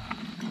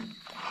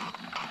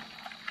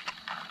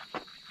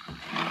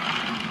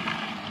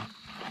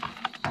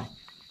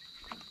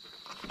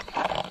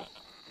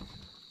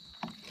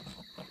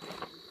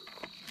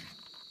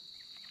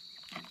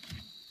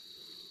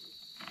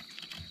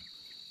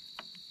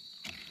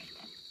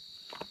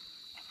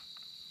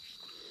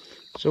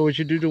 So what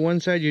you do to one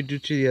side, you do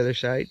to the other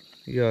side.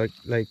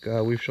 Like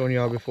we've shown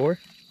you all before.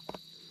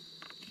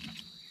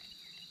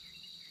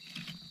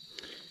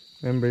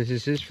 Remember, this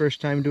is his first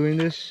time doing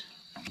this.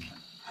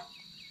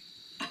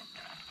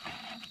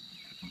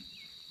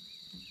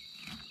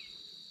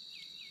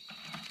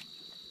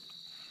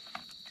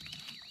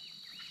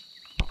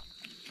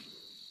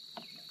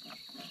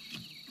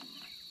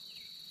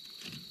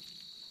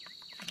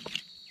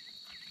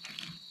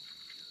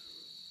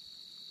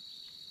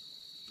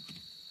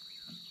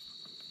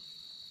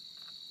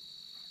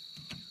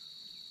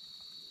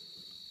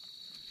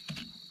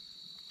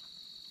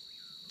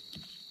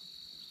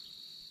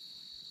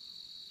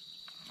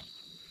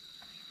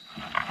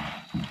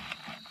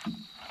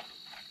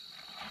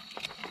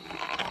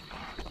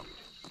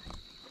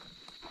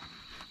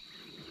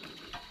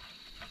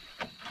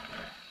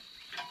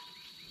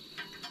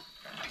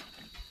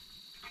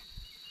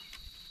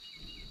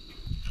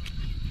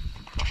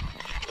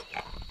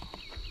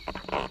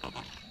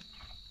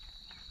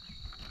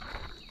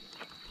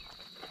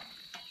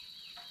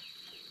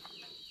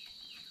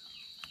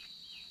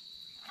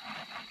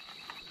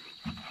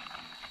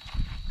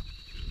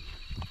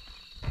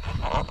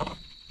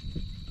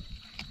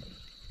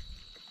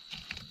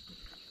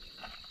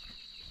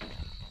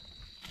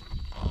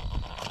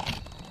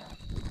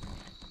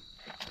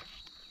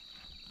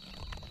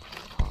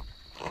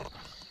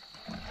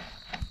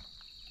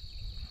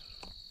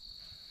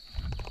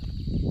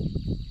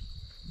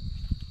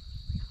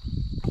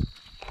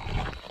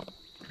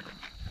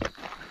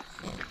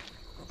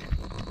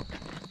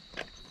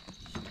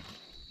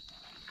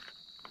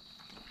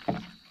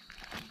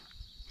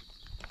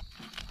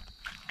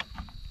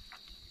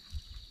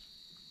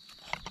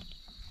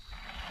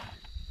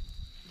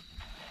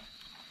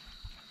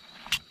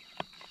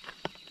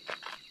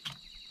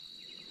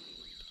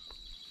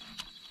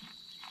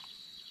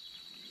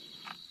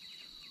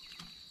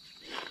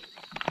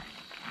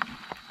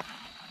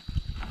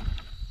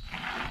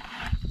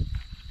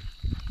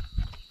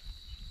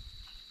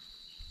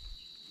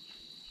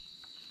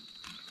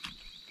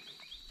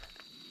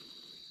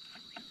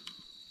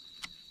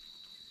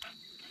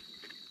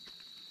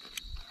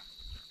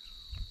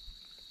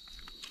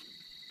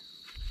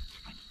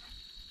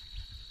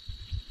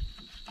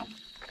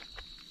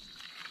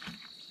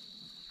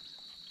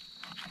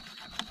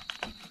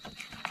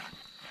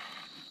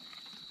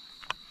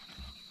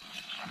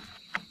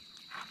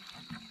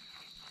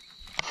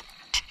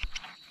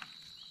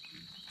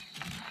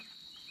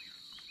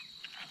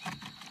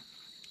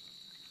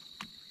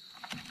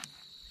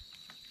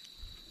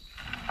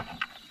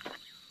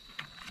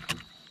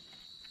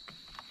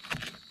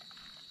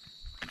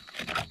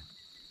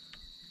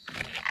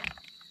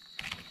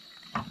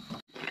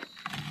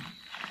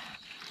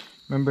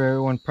 Remember,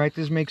 everyone,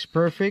 practice makes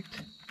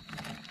perfect.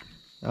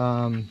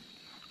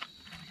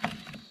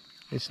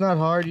 It's not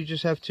hard. You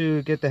just have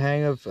to get the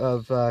hang of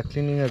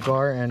cleaning a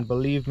gar, and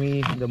believe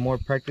me, the more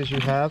practice you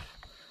have,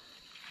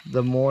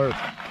 the more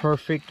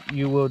perfect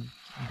you will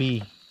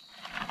be.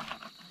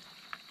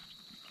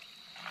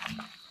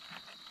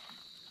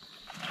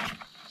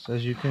 So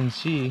as you can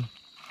see,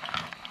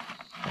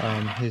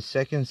 his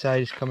second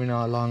side is coming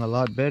along a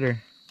lot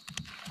better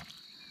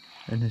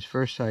than his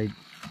first side.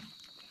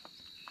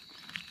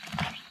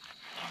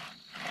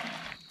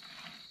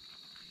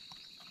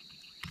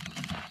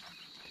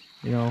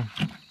 You know,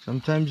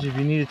 sometimes if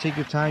you need to take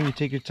your time, you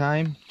take your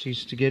time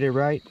just to get it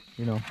right.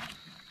 You know,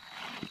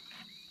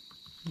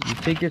 you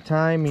take your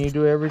time and you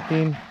do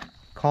everything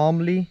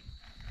calmly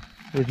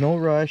with no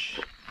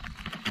rush.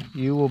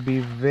 You will be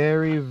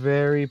very,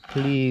 very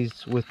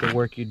pleased with the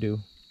work you do.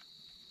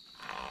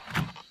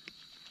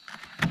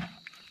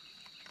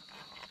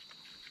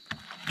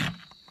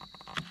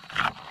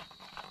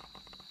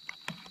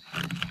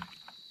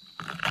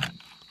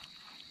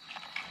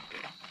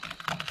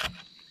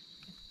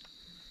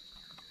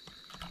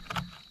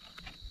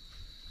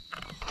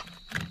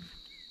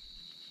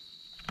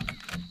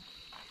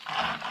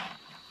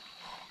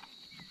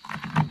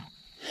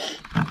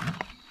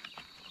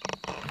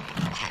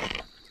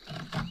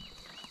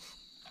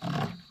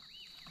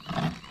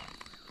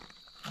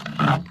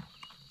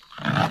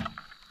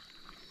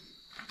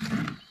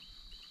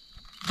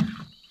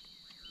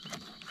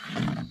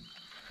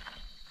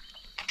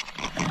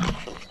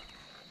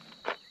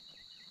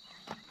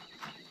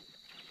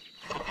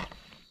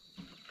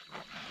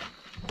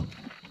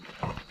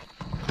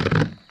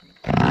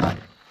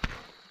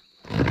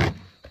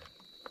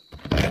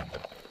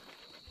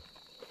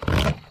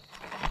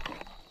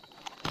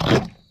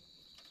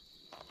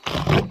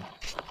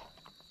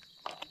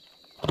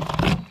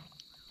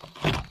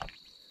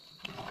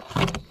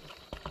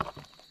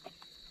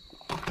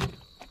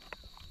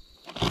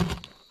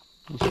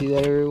 You see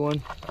that,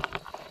 everyone?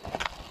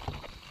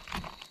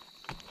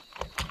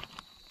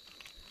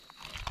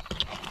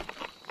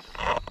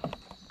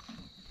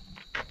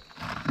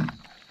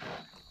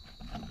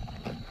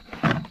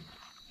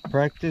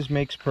 Practice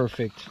makes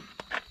perfect.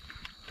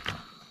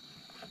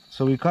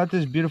 So we caught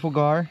this beautiful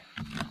gar.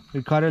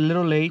 We caught it a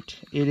little late.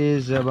 It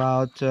is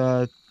about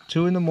 2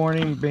 in the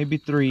morning, maybe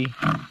 3.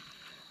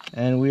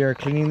 And we are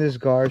cleaning this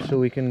gar so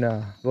we can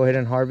go ahead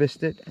and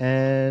harvest it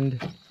and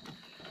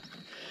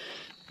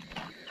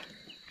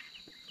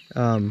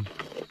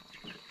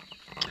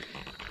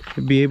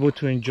be able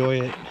to enjoy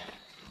it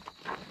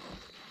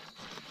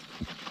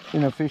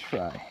in a fish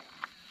fry.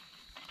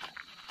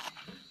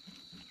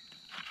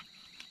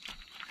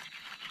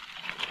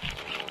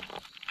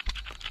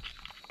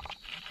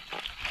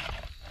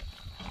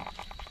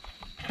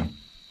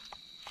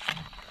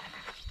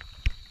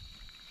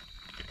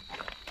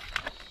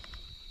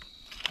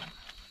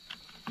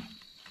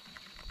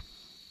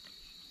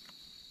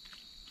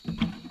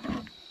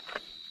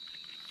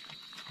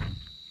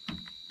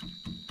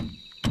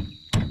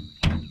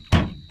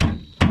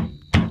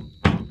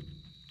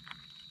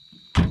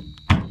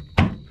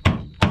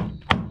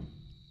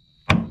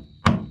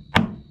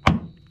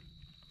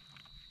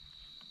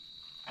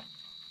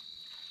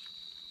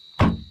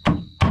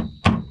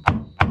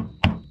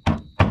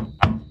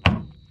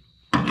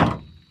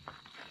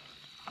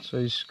 So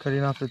he's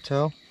cutting off the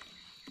tail.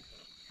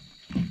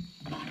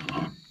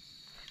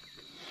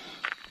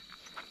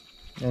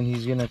 And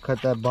he's gonna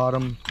cut that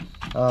bottom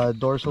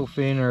dorsal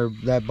fin, or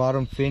that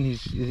bottom fin.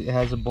 It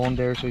has a bone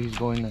there, so he's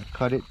going to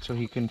cut it so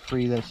he can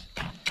free the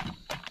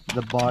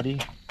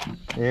body.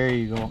 There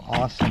you go,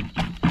 awesome.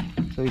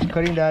 So he's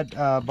cutting that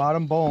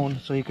bottom bone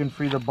so he can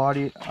free the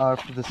body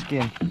off the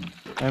skin.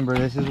 Remember,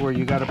 this is where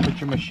you gotta put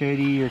your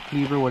machete or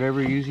cleaver,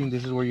 whatever you're using.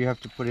 This is where you have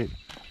to put it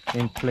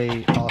in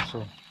play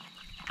also.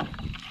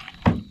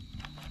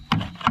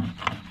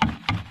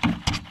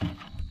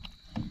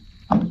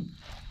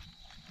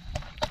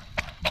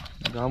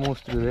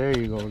 Almost through. There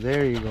you go,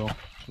 there you go.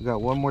 We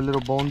got one more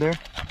little bone there.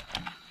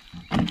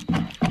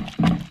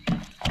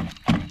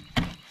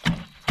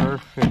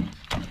 Perfect.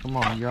 Come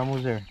on, you're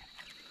almost there.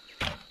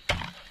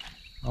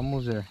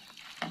 Almost there.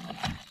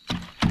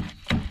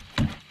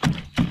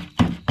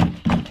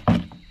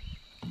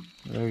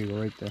 There you go,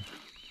 right there.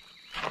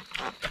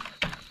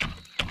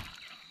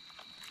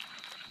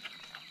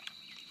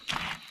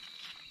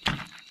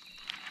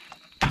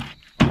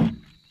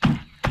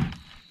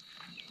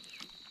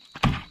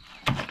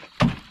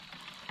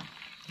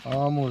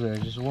 Almost there,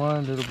 just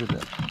one little bit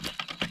left.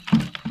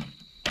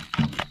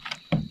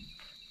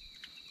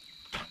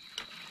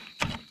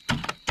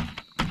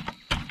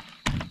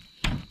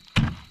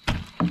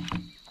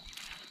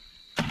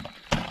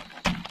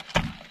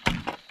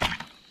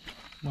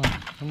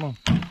 Come on.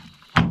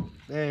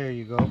 There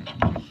you go.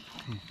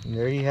 And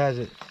there he has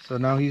it. So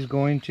now he's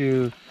going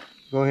to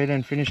go ahead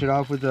and finish it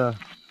off with the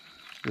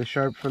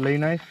sharp fillet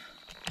knife.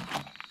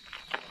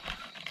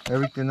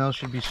 Everything else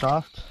should be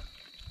soft.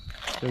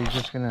 So he's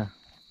just gonna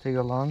take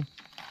along.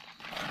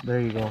 There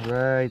you go,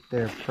 right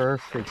there.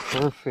 Perfect,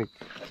 perfect.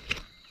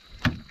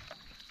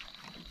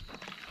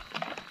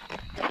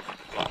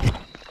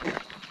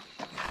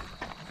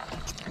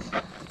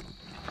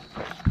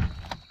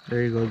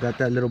 There you go, got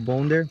that little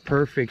bone there.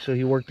 Perfect. So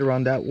he worked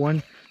around that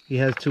one. He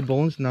has 2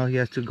 bones. Now he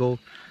has to go,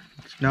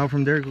 now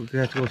from there he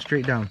has to go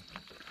straight down.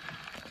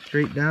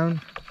 Straight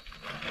down.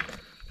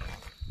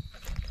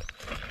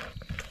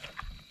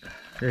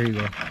 There you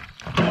go.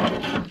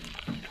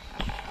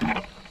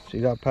 So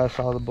you got past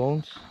all the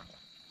bones.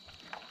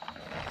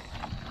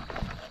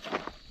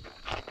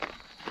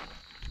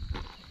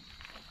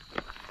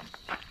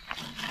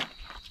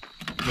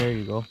 There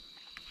you go.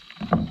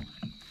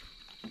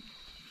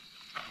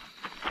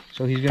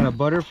 So he's gonna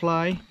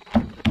butterfly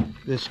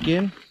the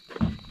skin.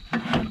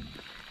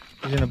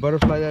 He's gonna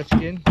butterfly that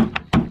skin.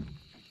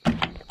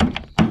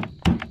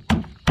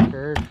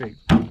 Perfect.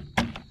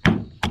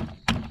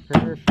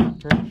 Perfect,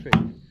 perfect.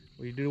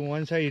 When you do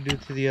one side, you do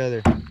it to the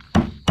other.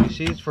 You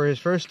see, it's for his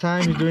first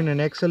time. He's doing an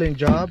excellent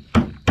job.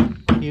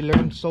 He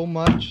learned so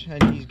much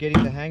and he's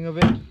getting the hang of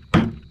it.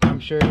 I'm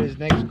sure his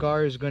next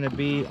gar is gonna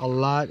be a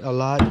lot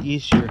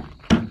easier.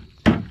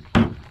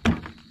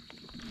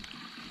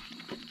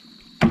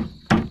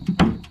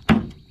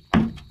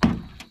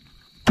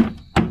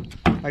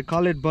 I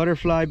call it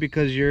butterfly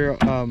because you're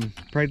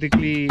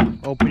practically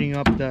opening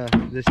up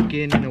the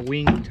skin in a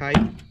wing type.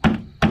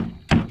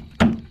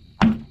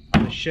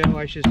 The shell,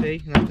 I should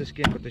say, not the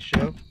skin, but the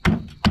shell.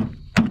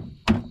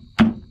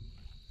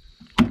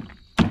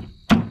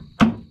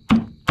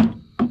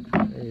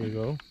 There you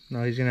go.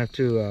 Now he's gonna have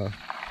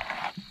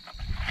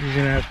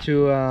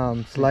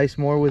to slice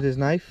more with his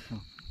knife.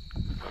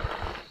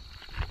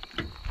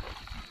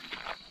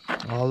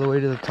 All the way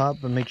to the top,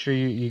 but make sure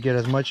you get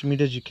as much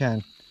meat as you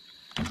can.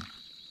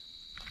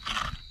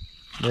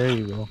 There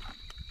you go.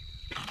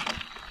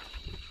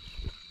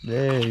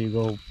 There you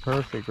go.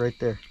 Perfect right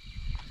there.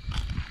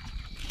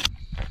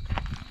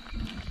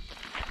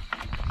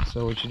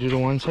 So what you do to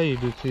one side, you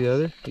do to the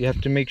other. You have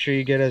to make sure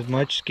you get as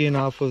much skin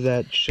off of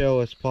that shell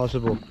as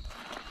possible.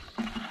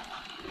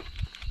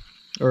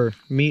 Or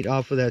meat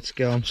off of that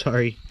scale, I'm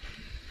sorry.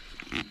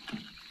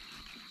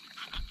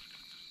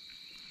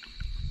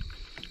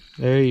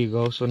 There you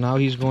go. So now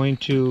he's going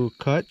to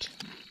cut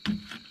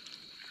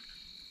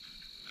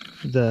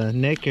the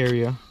neck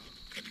area.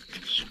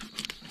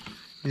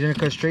 He's gonna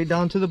cut straight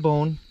down to the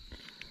bone,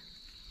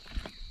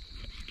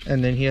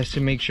 and then he has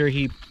to make sure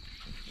he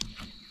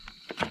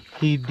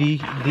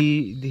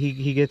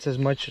gets as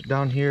much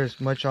down here, as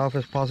much off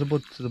as possible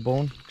to the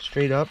bone,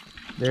 straight up.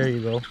 There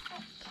you go.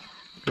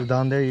 Because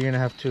down there you're gonna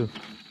have to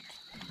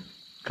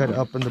cut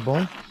up in the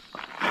bone.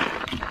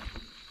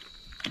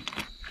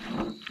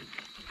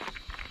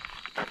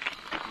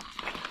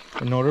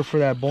 In order for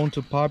that bone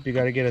to pop, you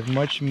got to get as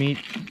much meat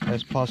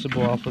as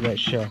possible off of that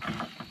shell.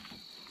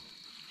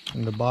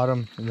 In the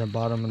bottom, and the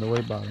bottom, and the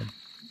way bottom.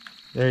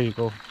 There you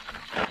go.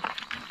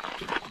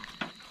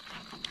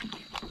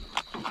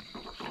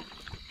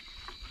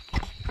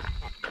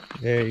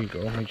 There you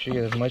go. Make sure you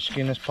get as much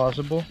skin as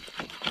possible.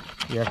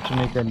 You have to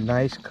make a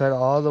nice cut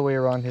all the way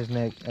around his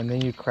neck, and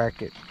then you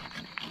crack it.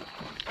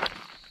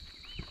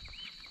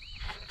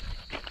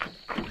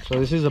 So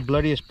this is the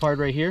bloodiest part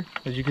right here,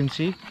 as you can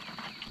see.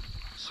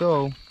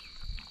 So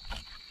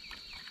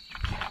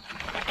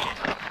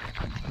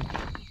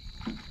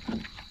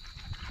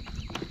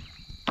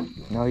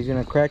now he's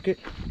gonna crack it.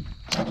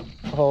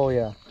 Oh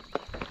yeah,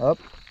 up.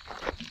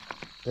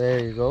 There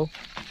you go.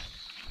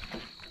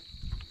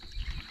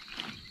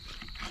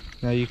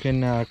 Now you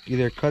can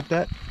either cut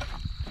that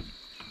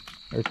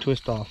or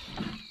twist off.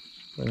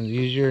 And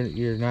use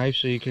your knife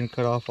so you can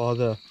cut off all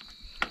the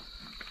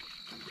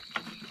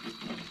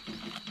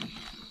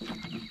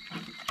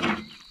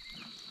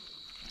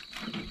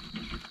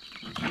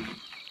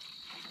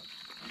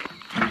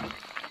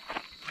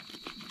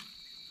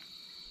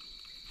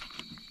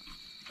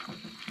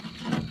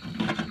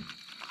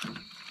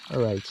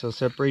Alright, so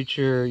separate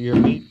your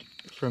meat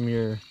from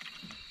your,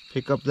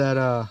 pick up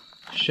that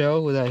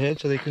shell with that head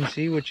so they can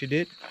see what you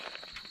did.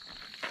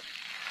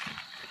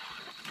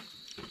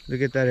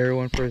 Look at that,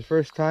 everyone. For his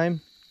first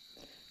time,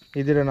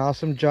 he did an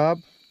awesome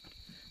job.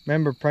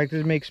 Remember,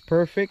 practice makes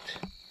perfect,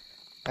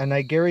 and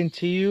I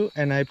guarantee you,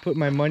 and I put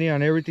my money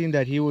on everything,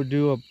 that he will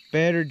do a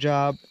better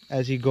job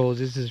as he goes.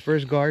 This is his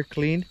first gar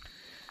cleaned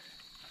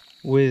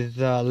with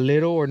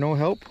little or no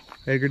help.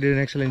 Edgar did an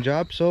excellent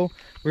job. So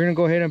we're gonna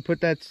go ahead and put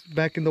that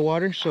back in the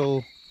water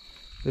so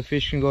the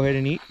fish can go ahead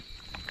and eat.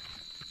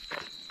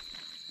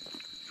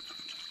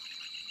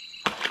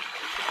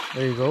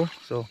 There you go.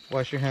 So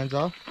wash your hands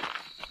off.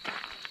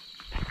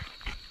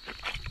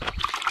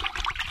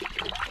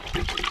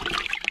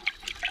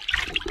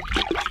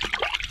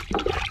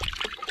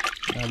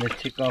 Now let's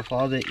take off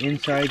all the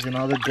insides and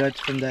all the guts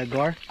from that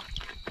gar.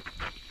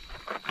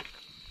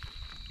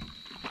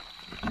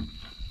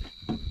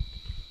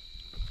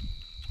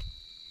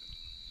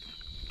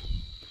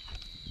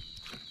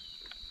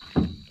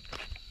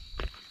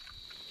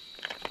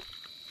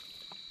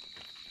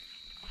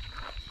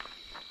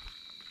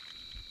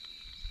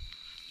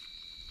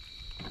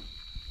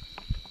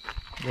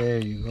 There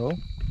you go.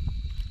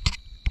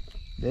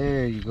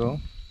 There you go.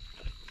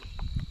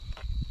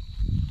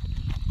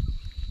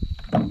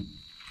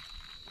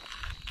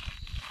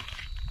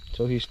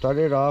 So he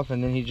started off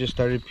and then he just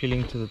started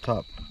peeling to the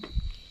top.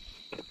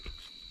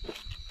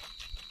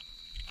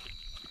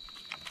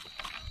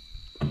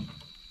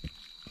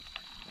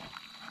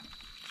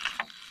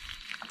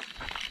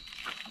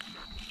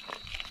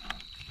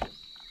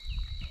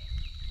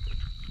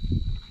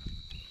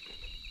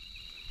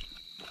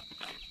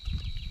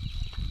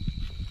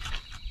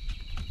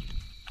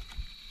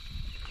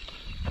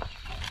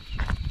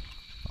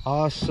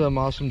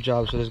 Awesome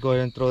job. So let's go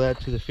ahead and throw that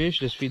to the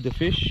fish. Let's feed the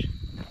fish.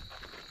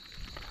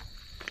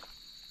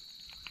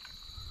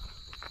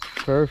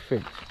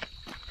 Perfect.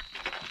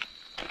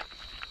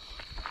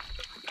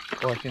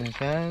 Washing his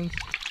hands.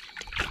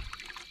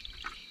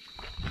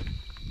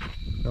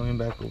 Going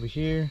back over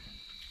here.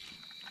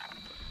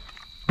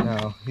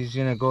 Now he's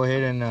gonna go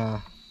ahead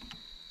and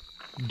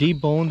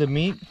debone the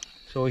meat.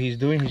 So what he's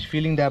doing, he's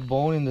feeling that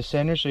bone in the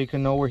center so he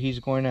can know where he's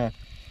going to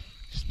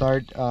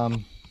start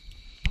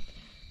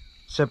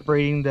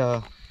separating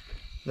the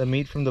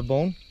meat from the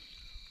bone.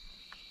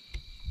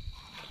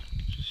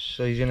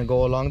 So he's gonna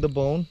go along the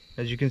bone.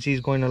 As you can see, he's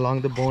going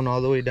along the bone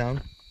all the way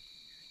down.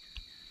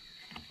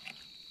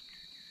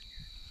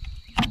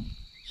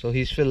 So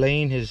he's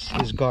filleting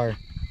his gar.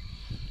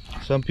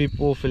 Some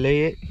people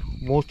fillet it.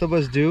 Most of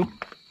us do.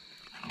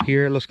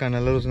 Here at Los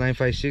Canaleros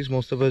 956,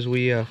 most of us,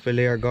 we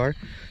fillet our gar.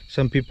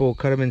 Some people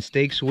cut them in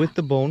steaks with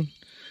the bone,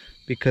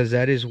 because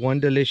that is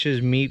one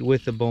delicious meat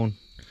with the bone.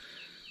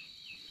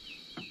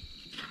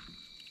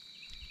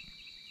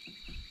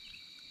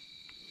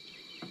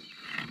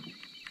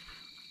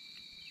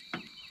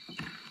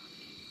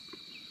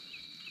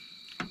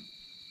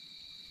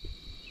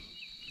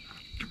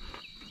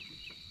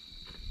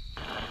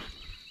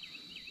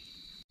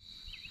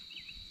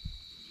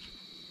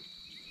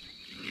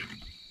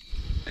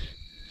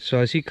 So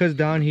as he cuts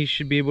down, he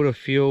should be able to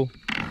feel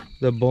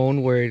the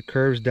bone where it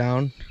curves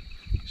down,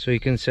 so he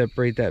can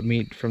separate that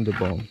meat from the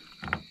bone.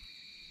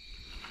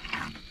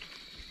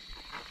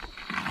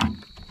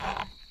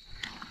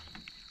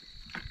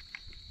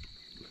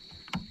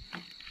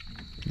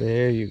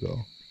 There you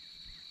go.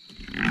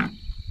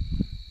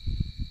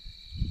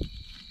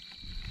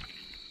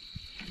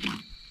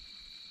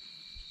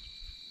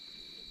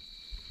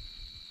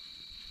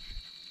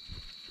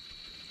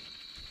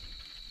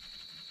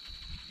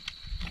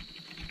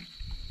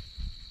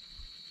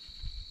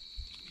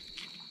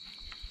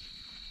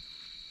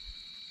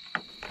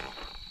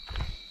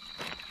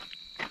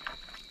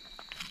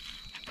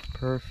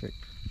 Perfect.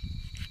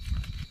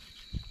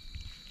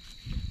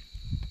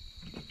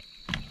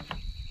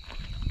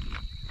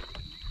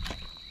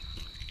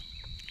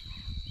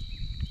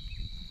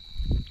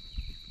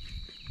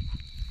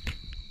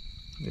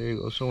 There you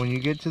go. So when you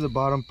get to the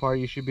bottom part,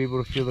 you should be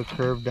able to feel the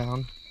curve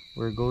down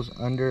where it goes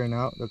under and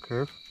out, the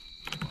curve.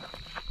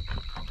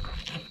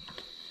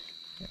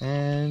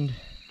 And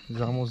it's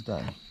almost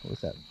done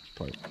with that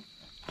part.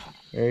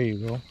 There you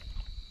go.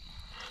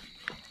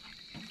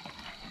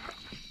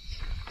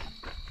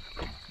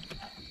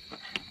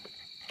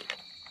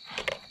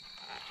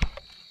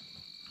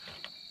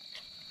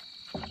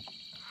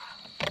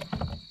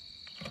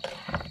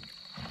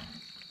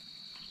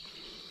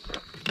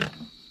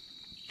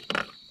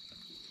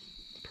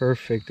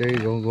 Perfect. There you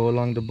go. Go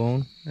along the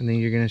bone, and then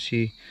you're gonna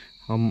see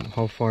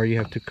how far you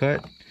have to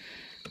cut,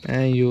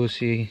 and you will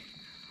see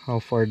how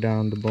far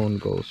down the bone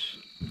goes.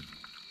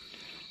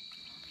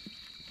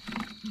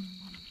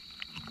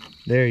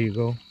 There you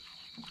go.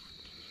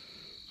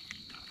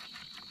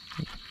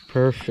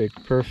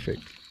 Perfect,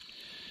 perfect.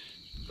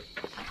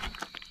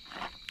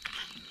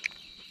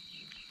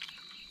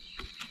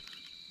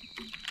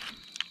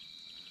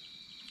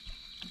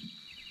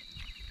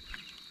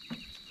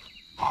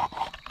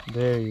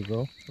 There you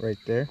go, right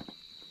there.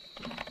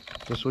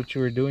 Just what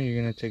you were doing,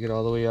 you're gonna take it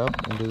all the way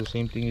up and do the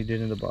same thing you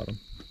did in the bottom.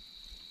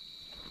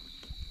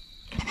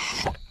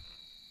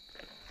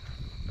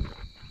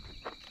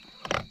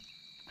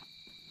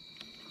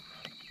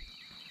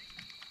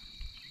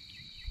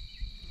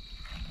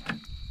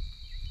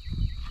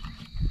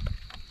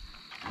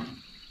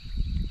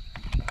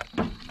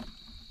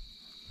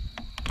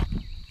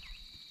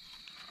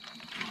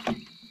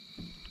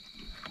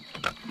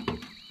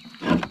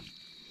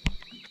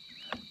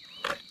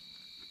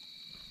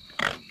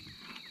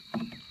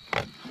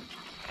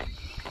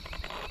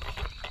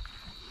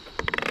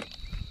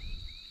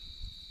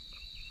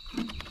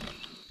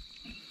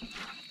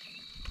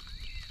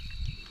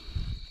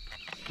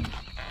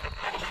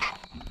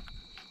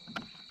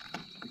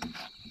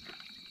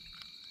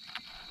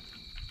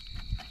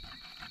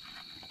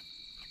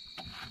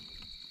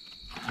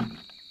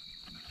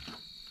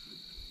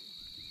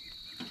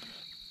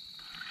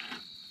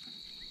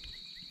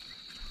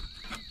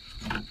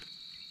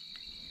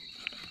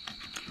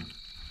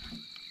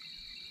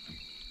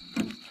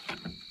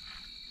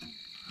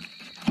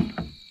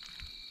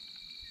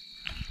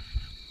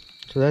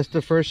 So that's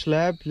the first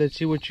slab. Let's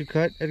see what you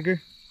cut,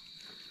 Edgar.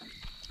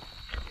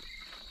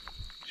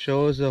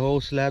 Show us the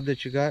whole slab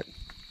that you got.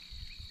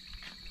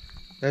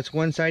 That's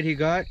one side he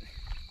got.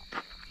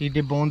 He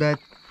deboned that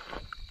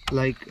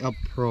like a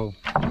pro.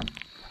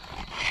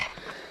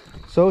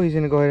 So he's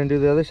gonna go ahead and do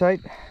the other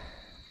side.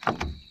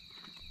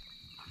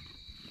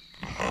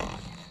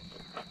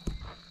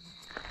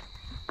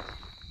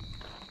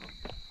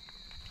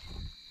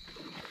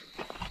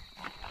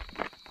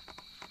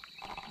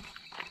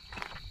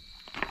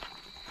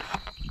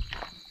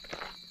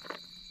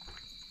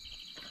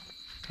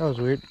 That was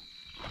weird.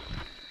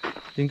 I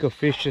think a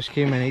fish just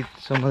came and ate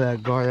some of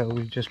that gar that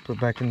we just put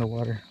back in the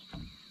water.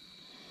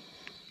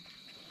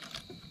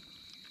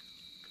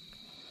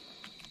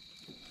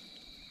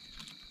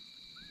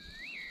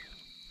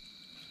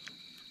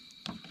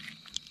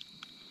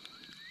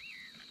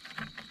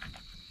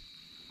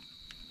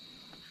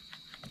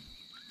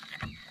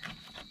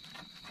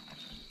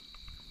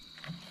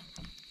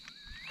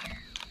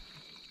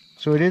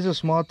 So it is a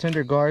small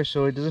tender gar,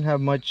 so it doesn't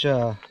have much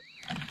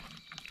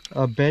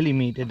belly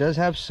meat. It does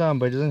have some,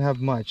 but it doesn't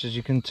have much, as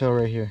you can tell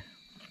right here.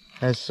 It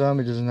has some,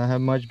 it does not have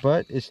much,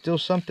 but it's still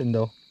something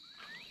though.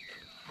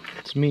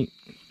 It's meat.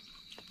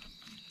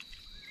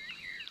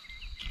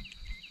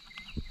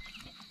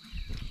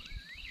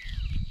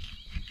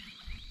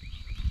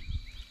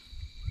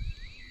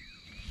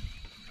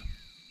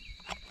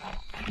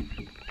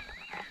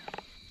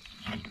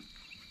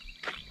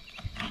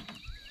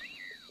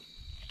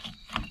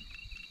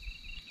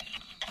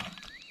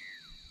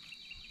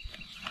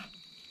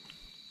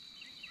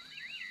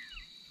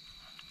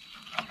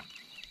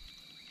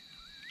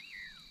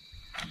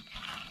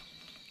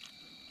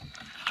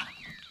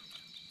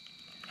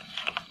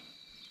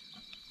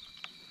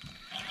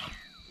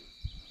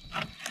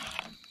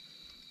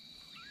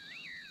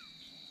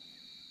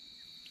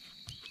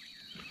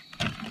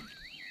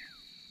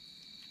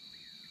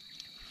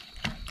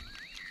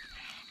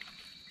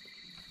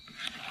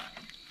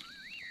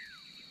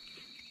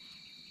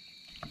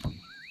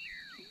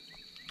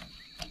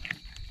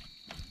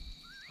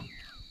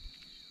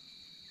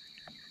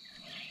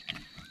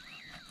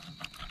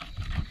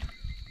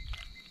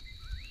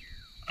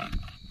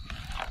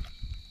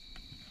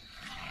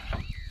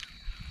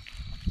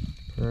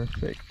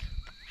 Perfect.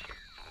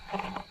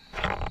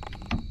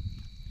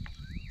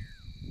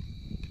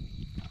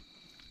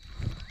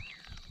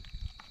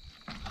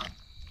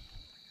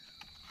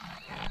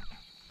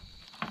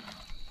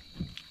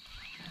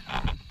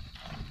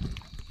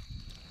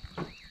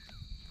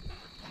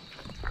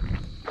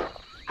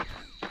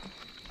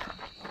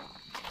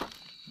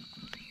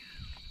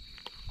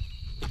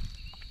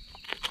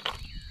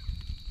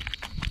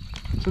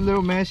 It's a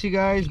little messy,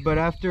 guys, but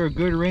after a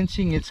good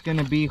rinsing, it's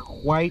gonna be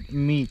white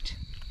meat.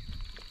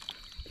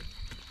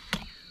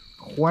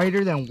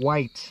 Whiter than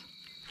white.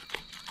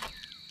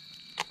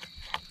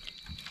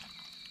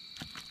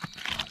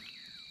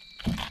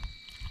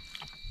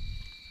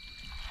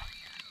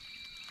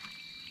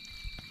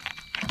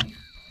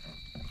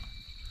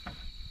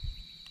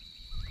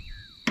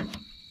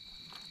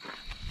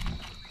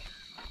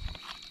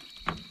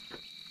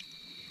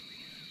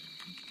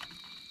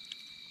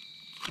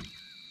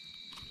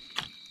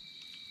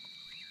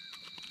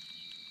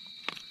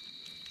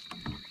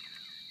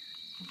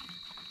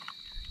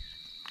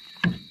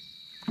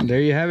 There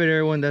you have it,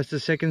 everyone. That's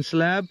the second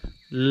slab.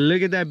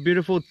 Look at that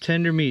beautiful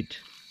tender meat.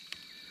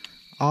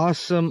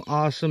 Awesome,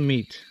 awesome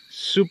meat.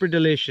 Super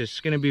delicious. It's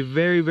gonna be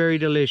very, very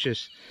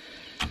delicious.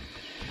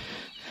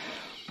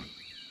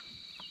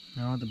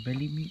 Now the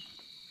belly meat.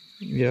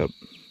 Yep.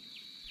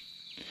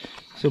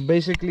 So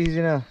basically he's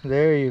gonna,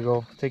 there you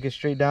go, take it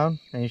straight down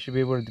and you should be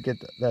able to get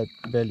that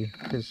belly.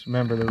 Because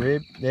remember the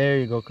rib, there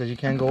you go, because you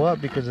can't go up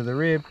because of the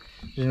rib.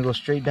 You're gonna go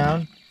straight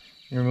down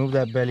and remove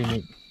that belly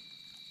meat.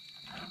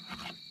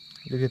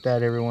 Look at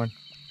that, everyone.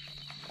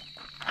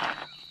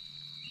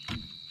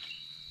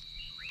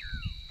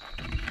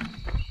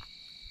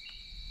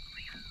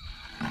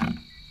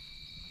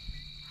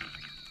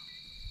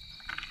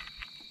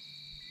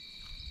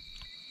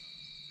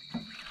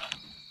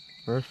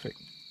 Perfect.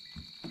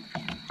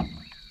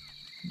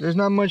 There's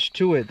not much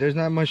to it. There's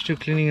not much to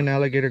cleaning an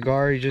alligator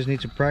gar. You just need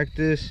to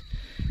practice,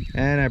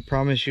 and I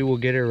promise you will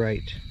get it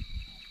right.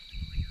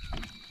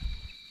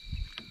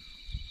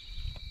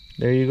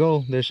 There you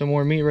go. There's some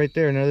more meat right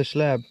there, another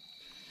slab.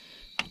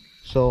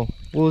 So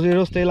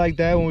it'll stay like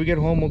that. When we get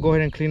home, we'll go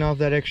ahead and clean off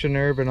that extra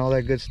nerve and all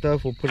that good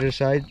stuff. We'll put it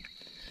aside,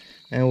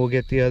 and we'll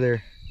get the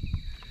other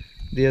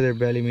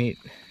belly meat.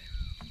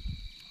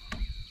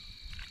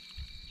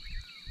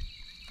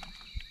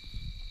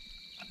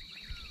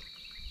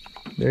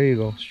 There you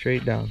go,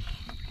 straight down.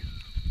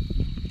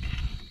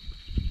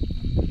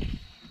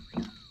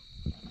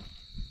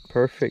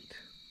 Perfect.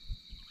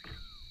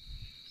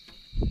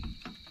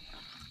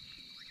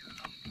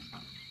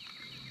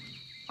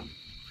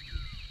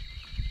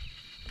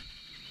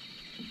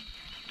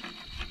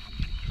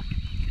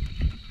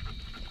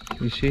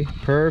 You see?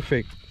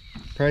 Perfect.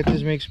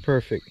 Practice makes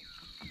perfect.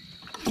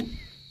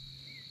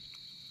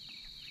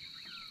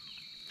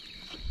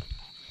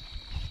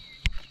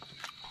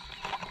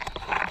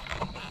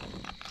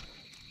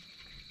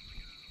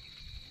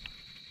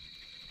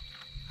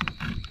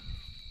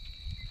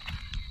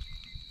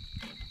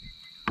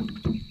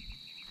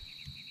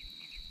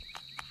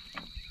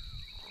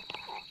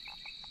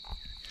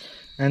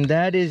 And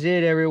that is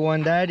it,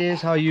 everyone. That is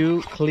how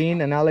you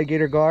clean an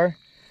alligator gar.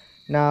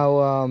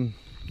 Now,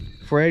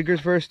 for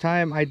Edgar's first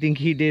time, I think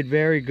he did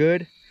very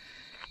good.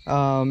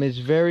 It's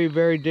very,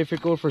 very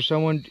difficult for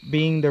someone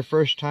being their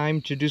first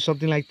time to do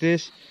something like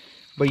this.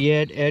 But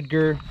yet,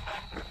 Edgar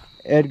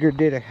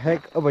did a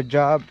heck of a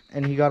job,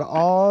 and he got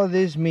all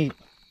this meat.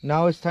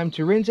 Now it's time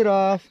to rinse it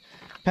off,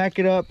 pack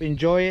it up,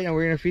 enjoy it, and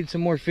we're gonna feed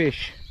some more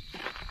fish.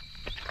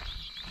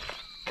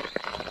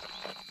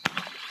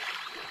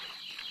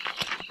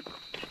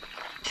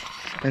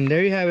 And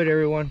there you have it,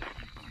 everyone.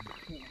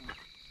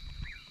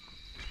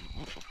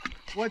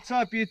 What's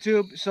up,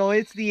 YouTube? So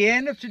it's the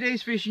end of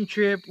today's fishing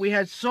trip. We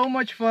had so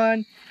much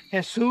fun.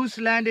 Jesus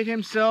landed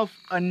himself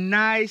a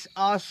nice,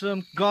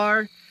 awesome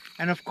gar.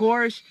 And of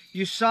course,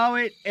 you saw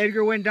it.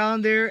 Edgar went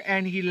down there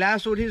and he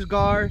lassoed his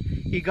gar.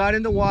 He got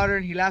in the water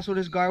and he lassoed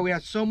his gar. We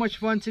had so much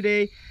fun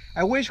today.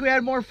 I wish we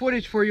had more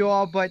footage for you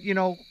all, but you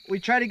know, we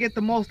try to get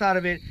the most out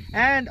of it.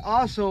 And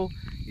also,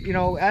 you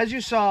know, as you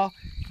saw,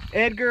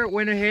 Edgar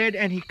went ahead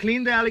and he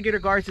cleaned the alligator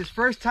gar. It's his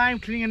first time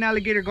cleaning an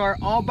alligator gar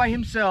all by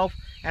himself,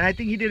 and I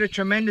think he did a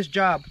tremendous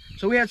job.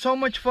 So we had so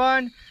much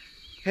fun.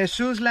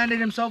 Jesus landed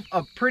himself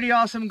a pretty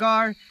awesome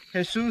gar.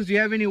 Jesus, do you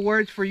have any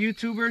words for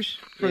YouTubers,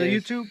 for the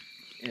YouTube?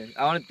 Yes.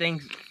 I want to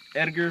thank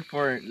Edgar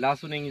for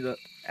lassoing the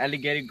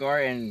alligator gar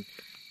and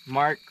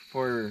Mark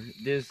for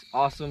this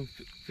awesome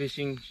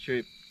fishing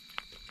trip.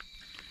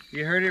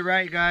 You heard it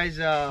right, guys.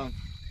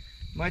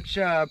 Much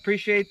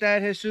appreciate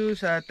that, Jesus.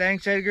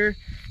 Thanks, Edgar.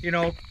 You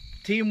know,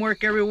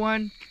 teamwork,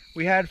 everyone.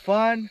 We had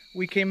fun.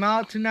 We came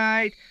out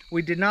tonight.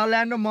 We did not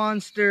land a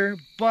monster,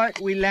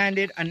 but we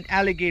landed an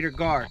alligator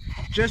gar.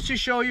 Just to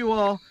show you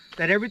all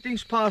that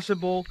everything's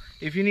possible.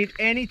 If you need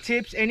any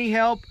tips, any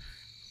help,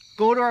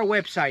 go to our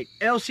website,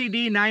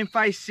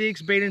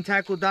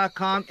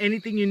 lcd956baitandtackle.com.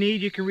 Anything you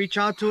need, you can reach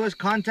out to us,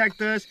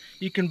 contact us.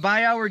 You can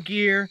buy our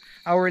gear,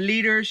 our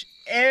leaders,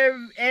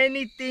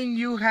 anything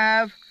you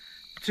have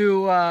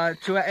or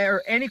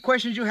any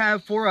questions you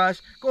have for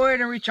us, go ahead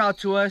and reach out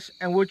to us,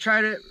 and we'll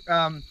try to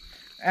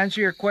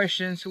answer your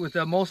questions with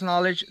the most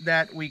knowledge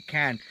that we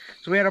can.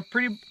 So we had a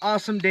pretty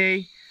awesome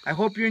day. I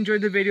hope you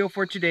enjoyed the video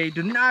for today.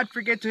 Do not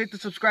forget to hit the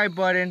subscribe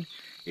button.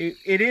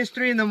 It is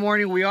 3 in the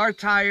morning. We are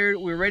tired.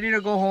 We're ready to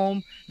go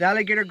home. The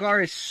alligator gar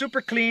is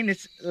super clean.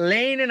 It's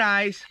laying in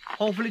ice.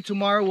 Hopefully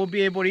tomorrow we'll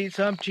be able to eat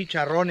some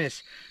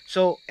chicharrones.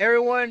 So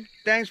everyone,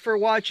 thanks for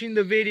watching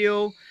the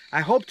video. I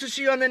hope to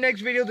see you on the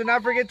next video. Do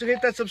not forget to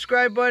hit that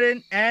subscribe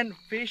button and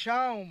fish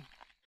home.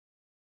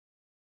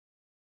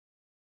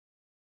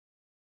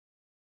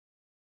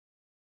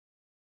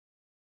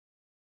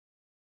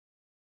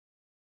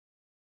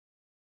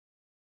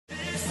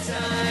 This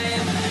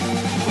time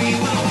we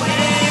will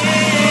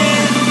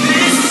win.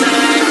 This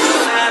time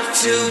we'll have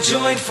to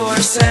join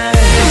forces.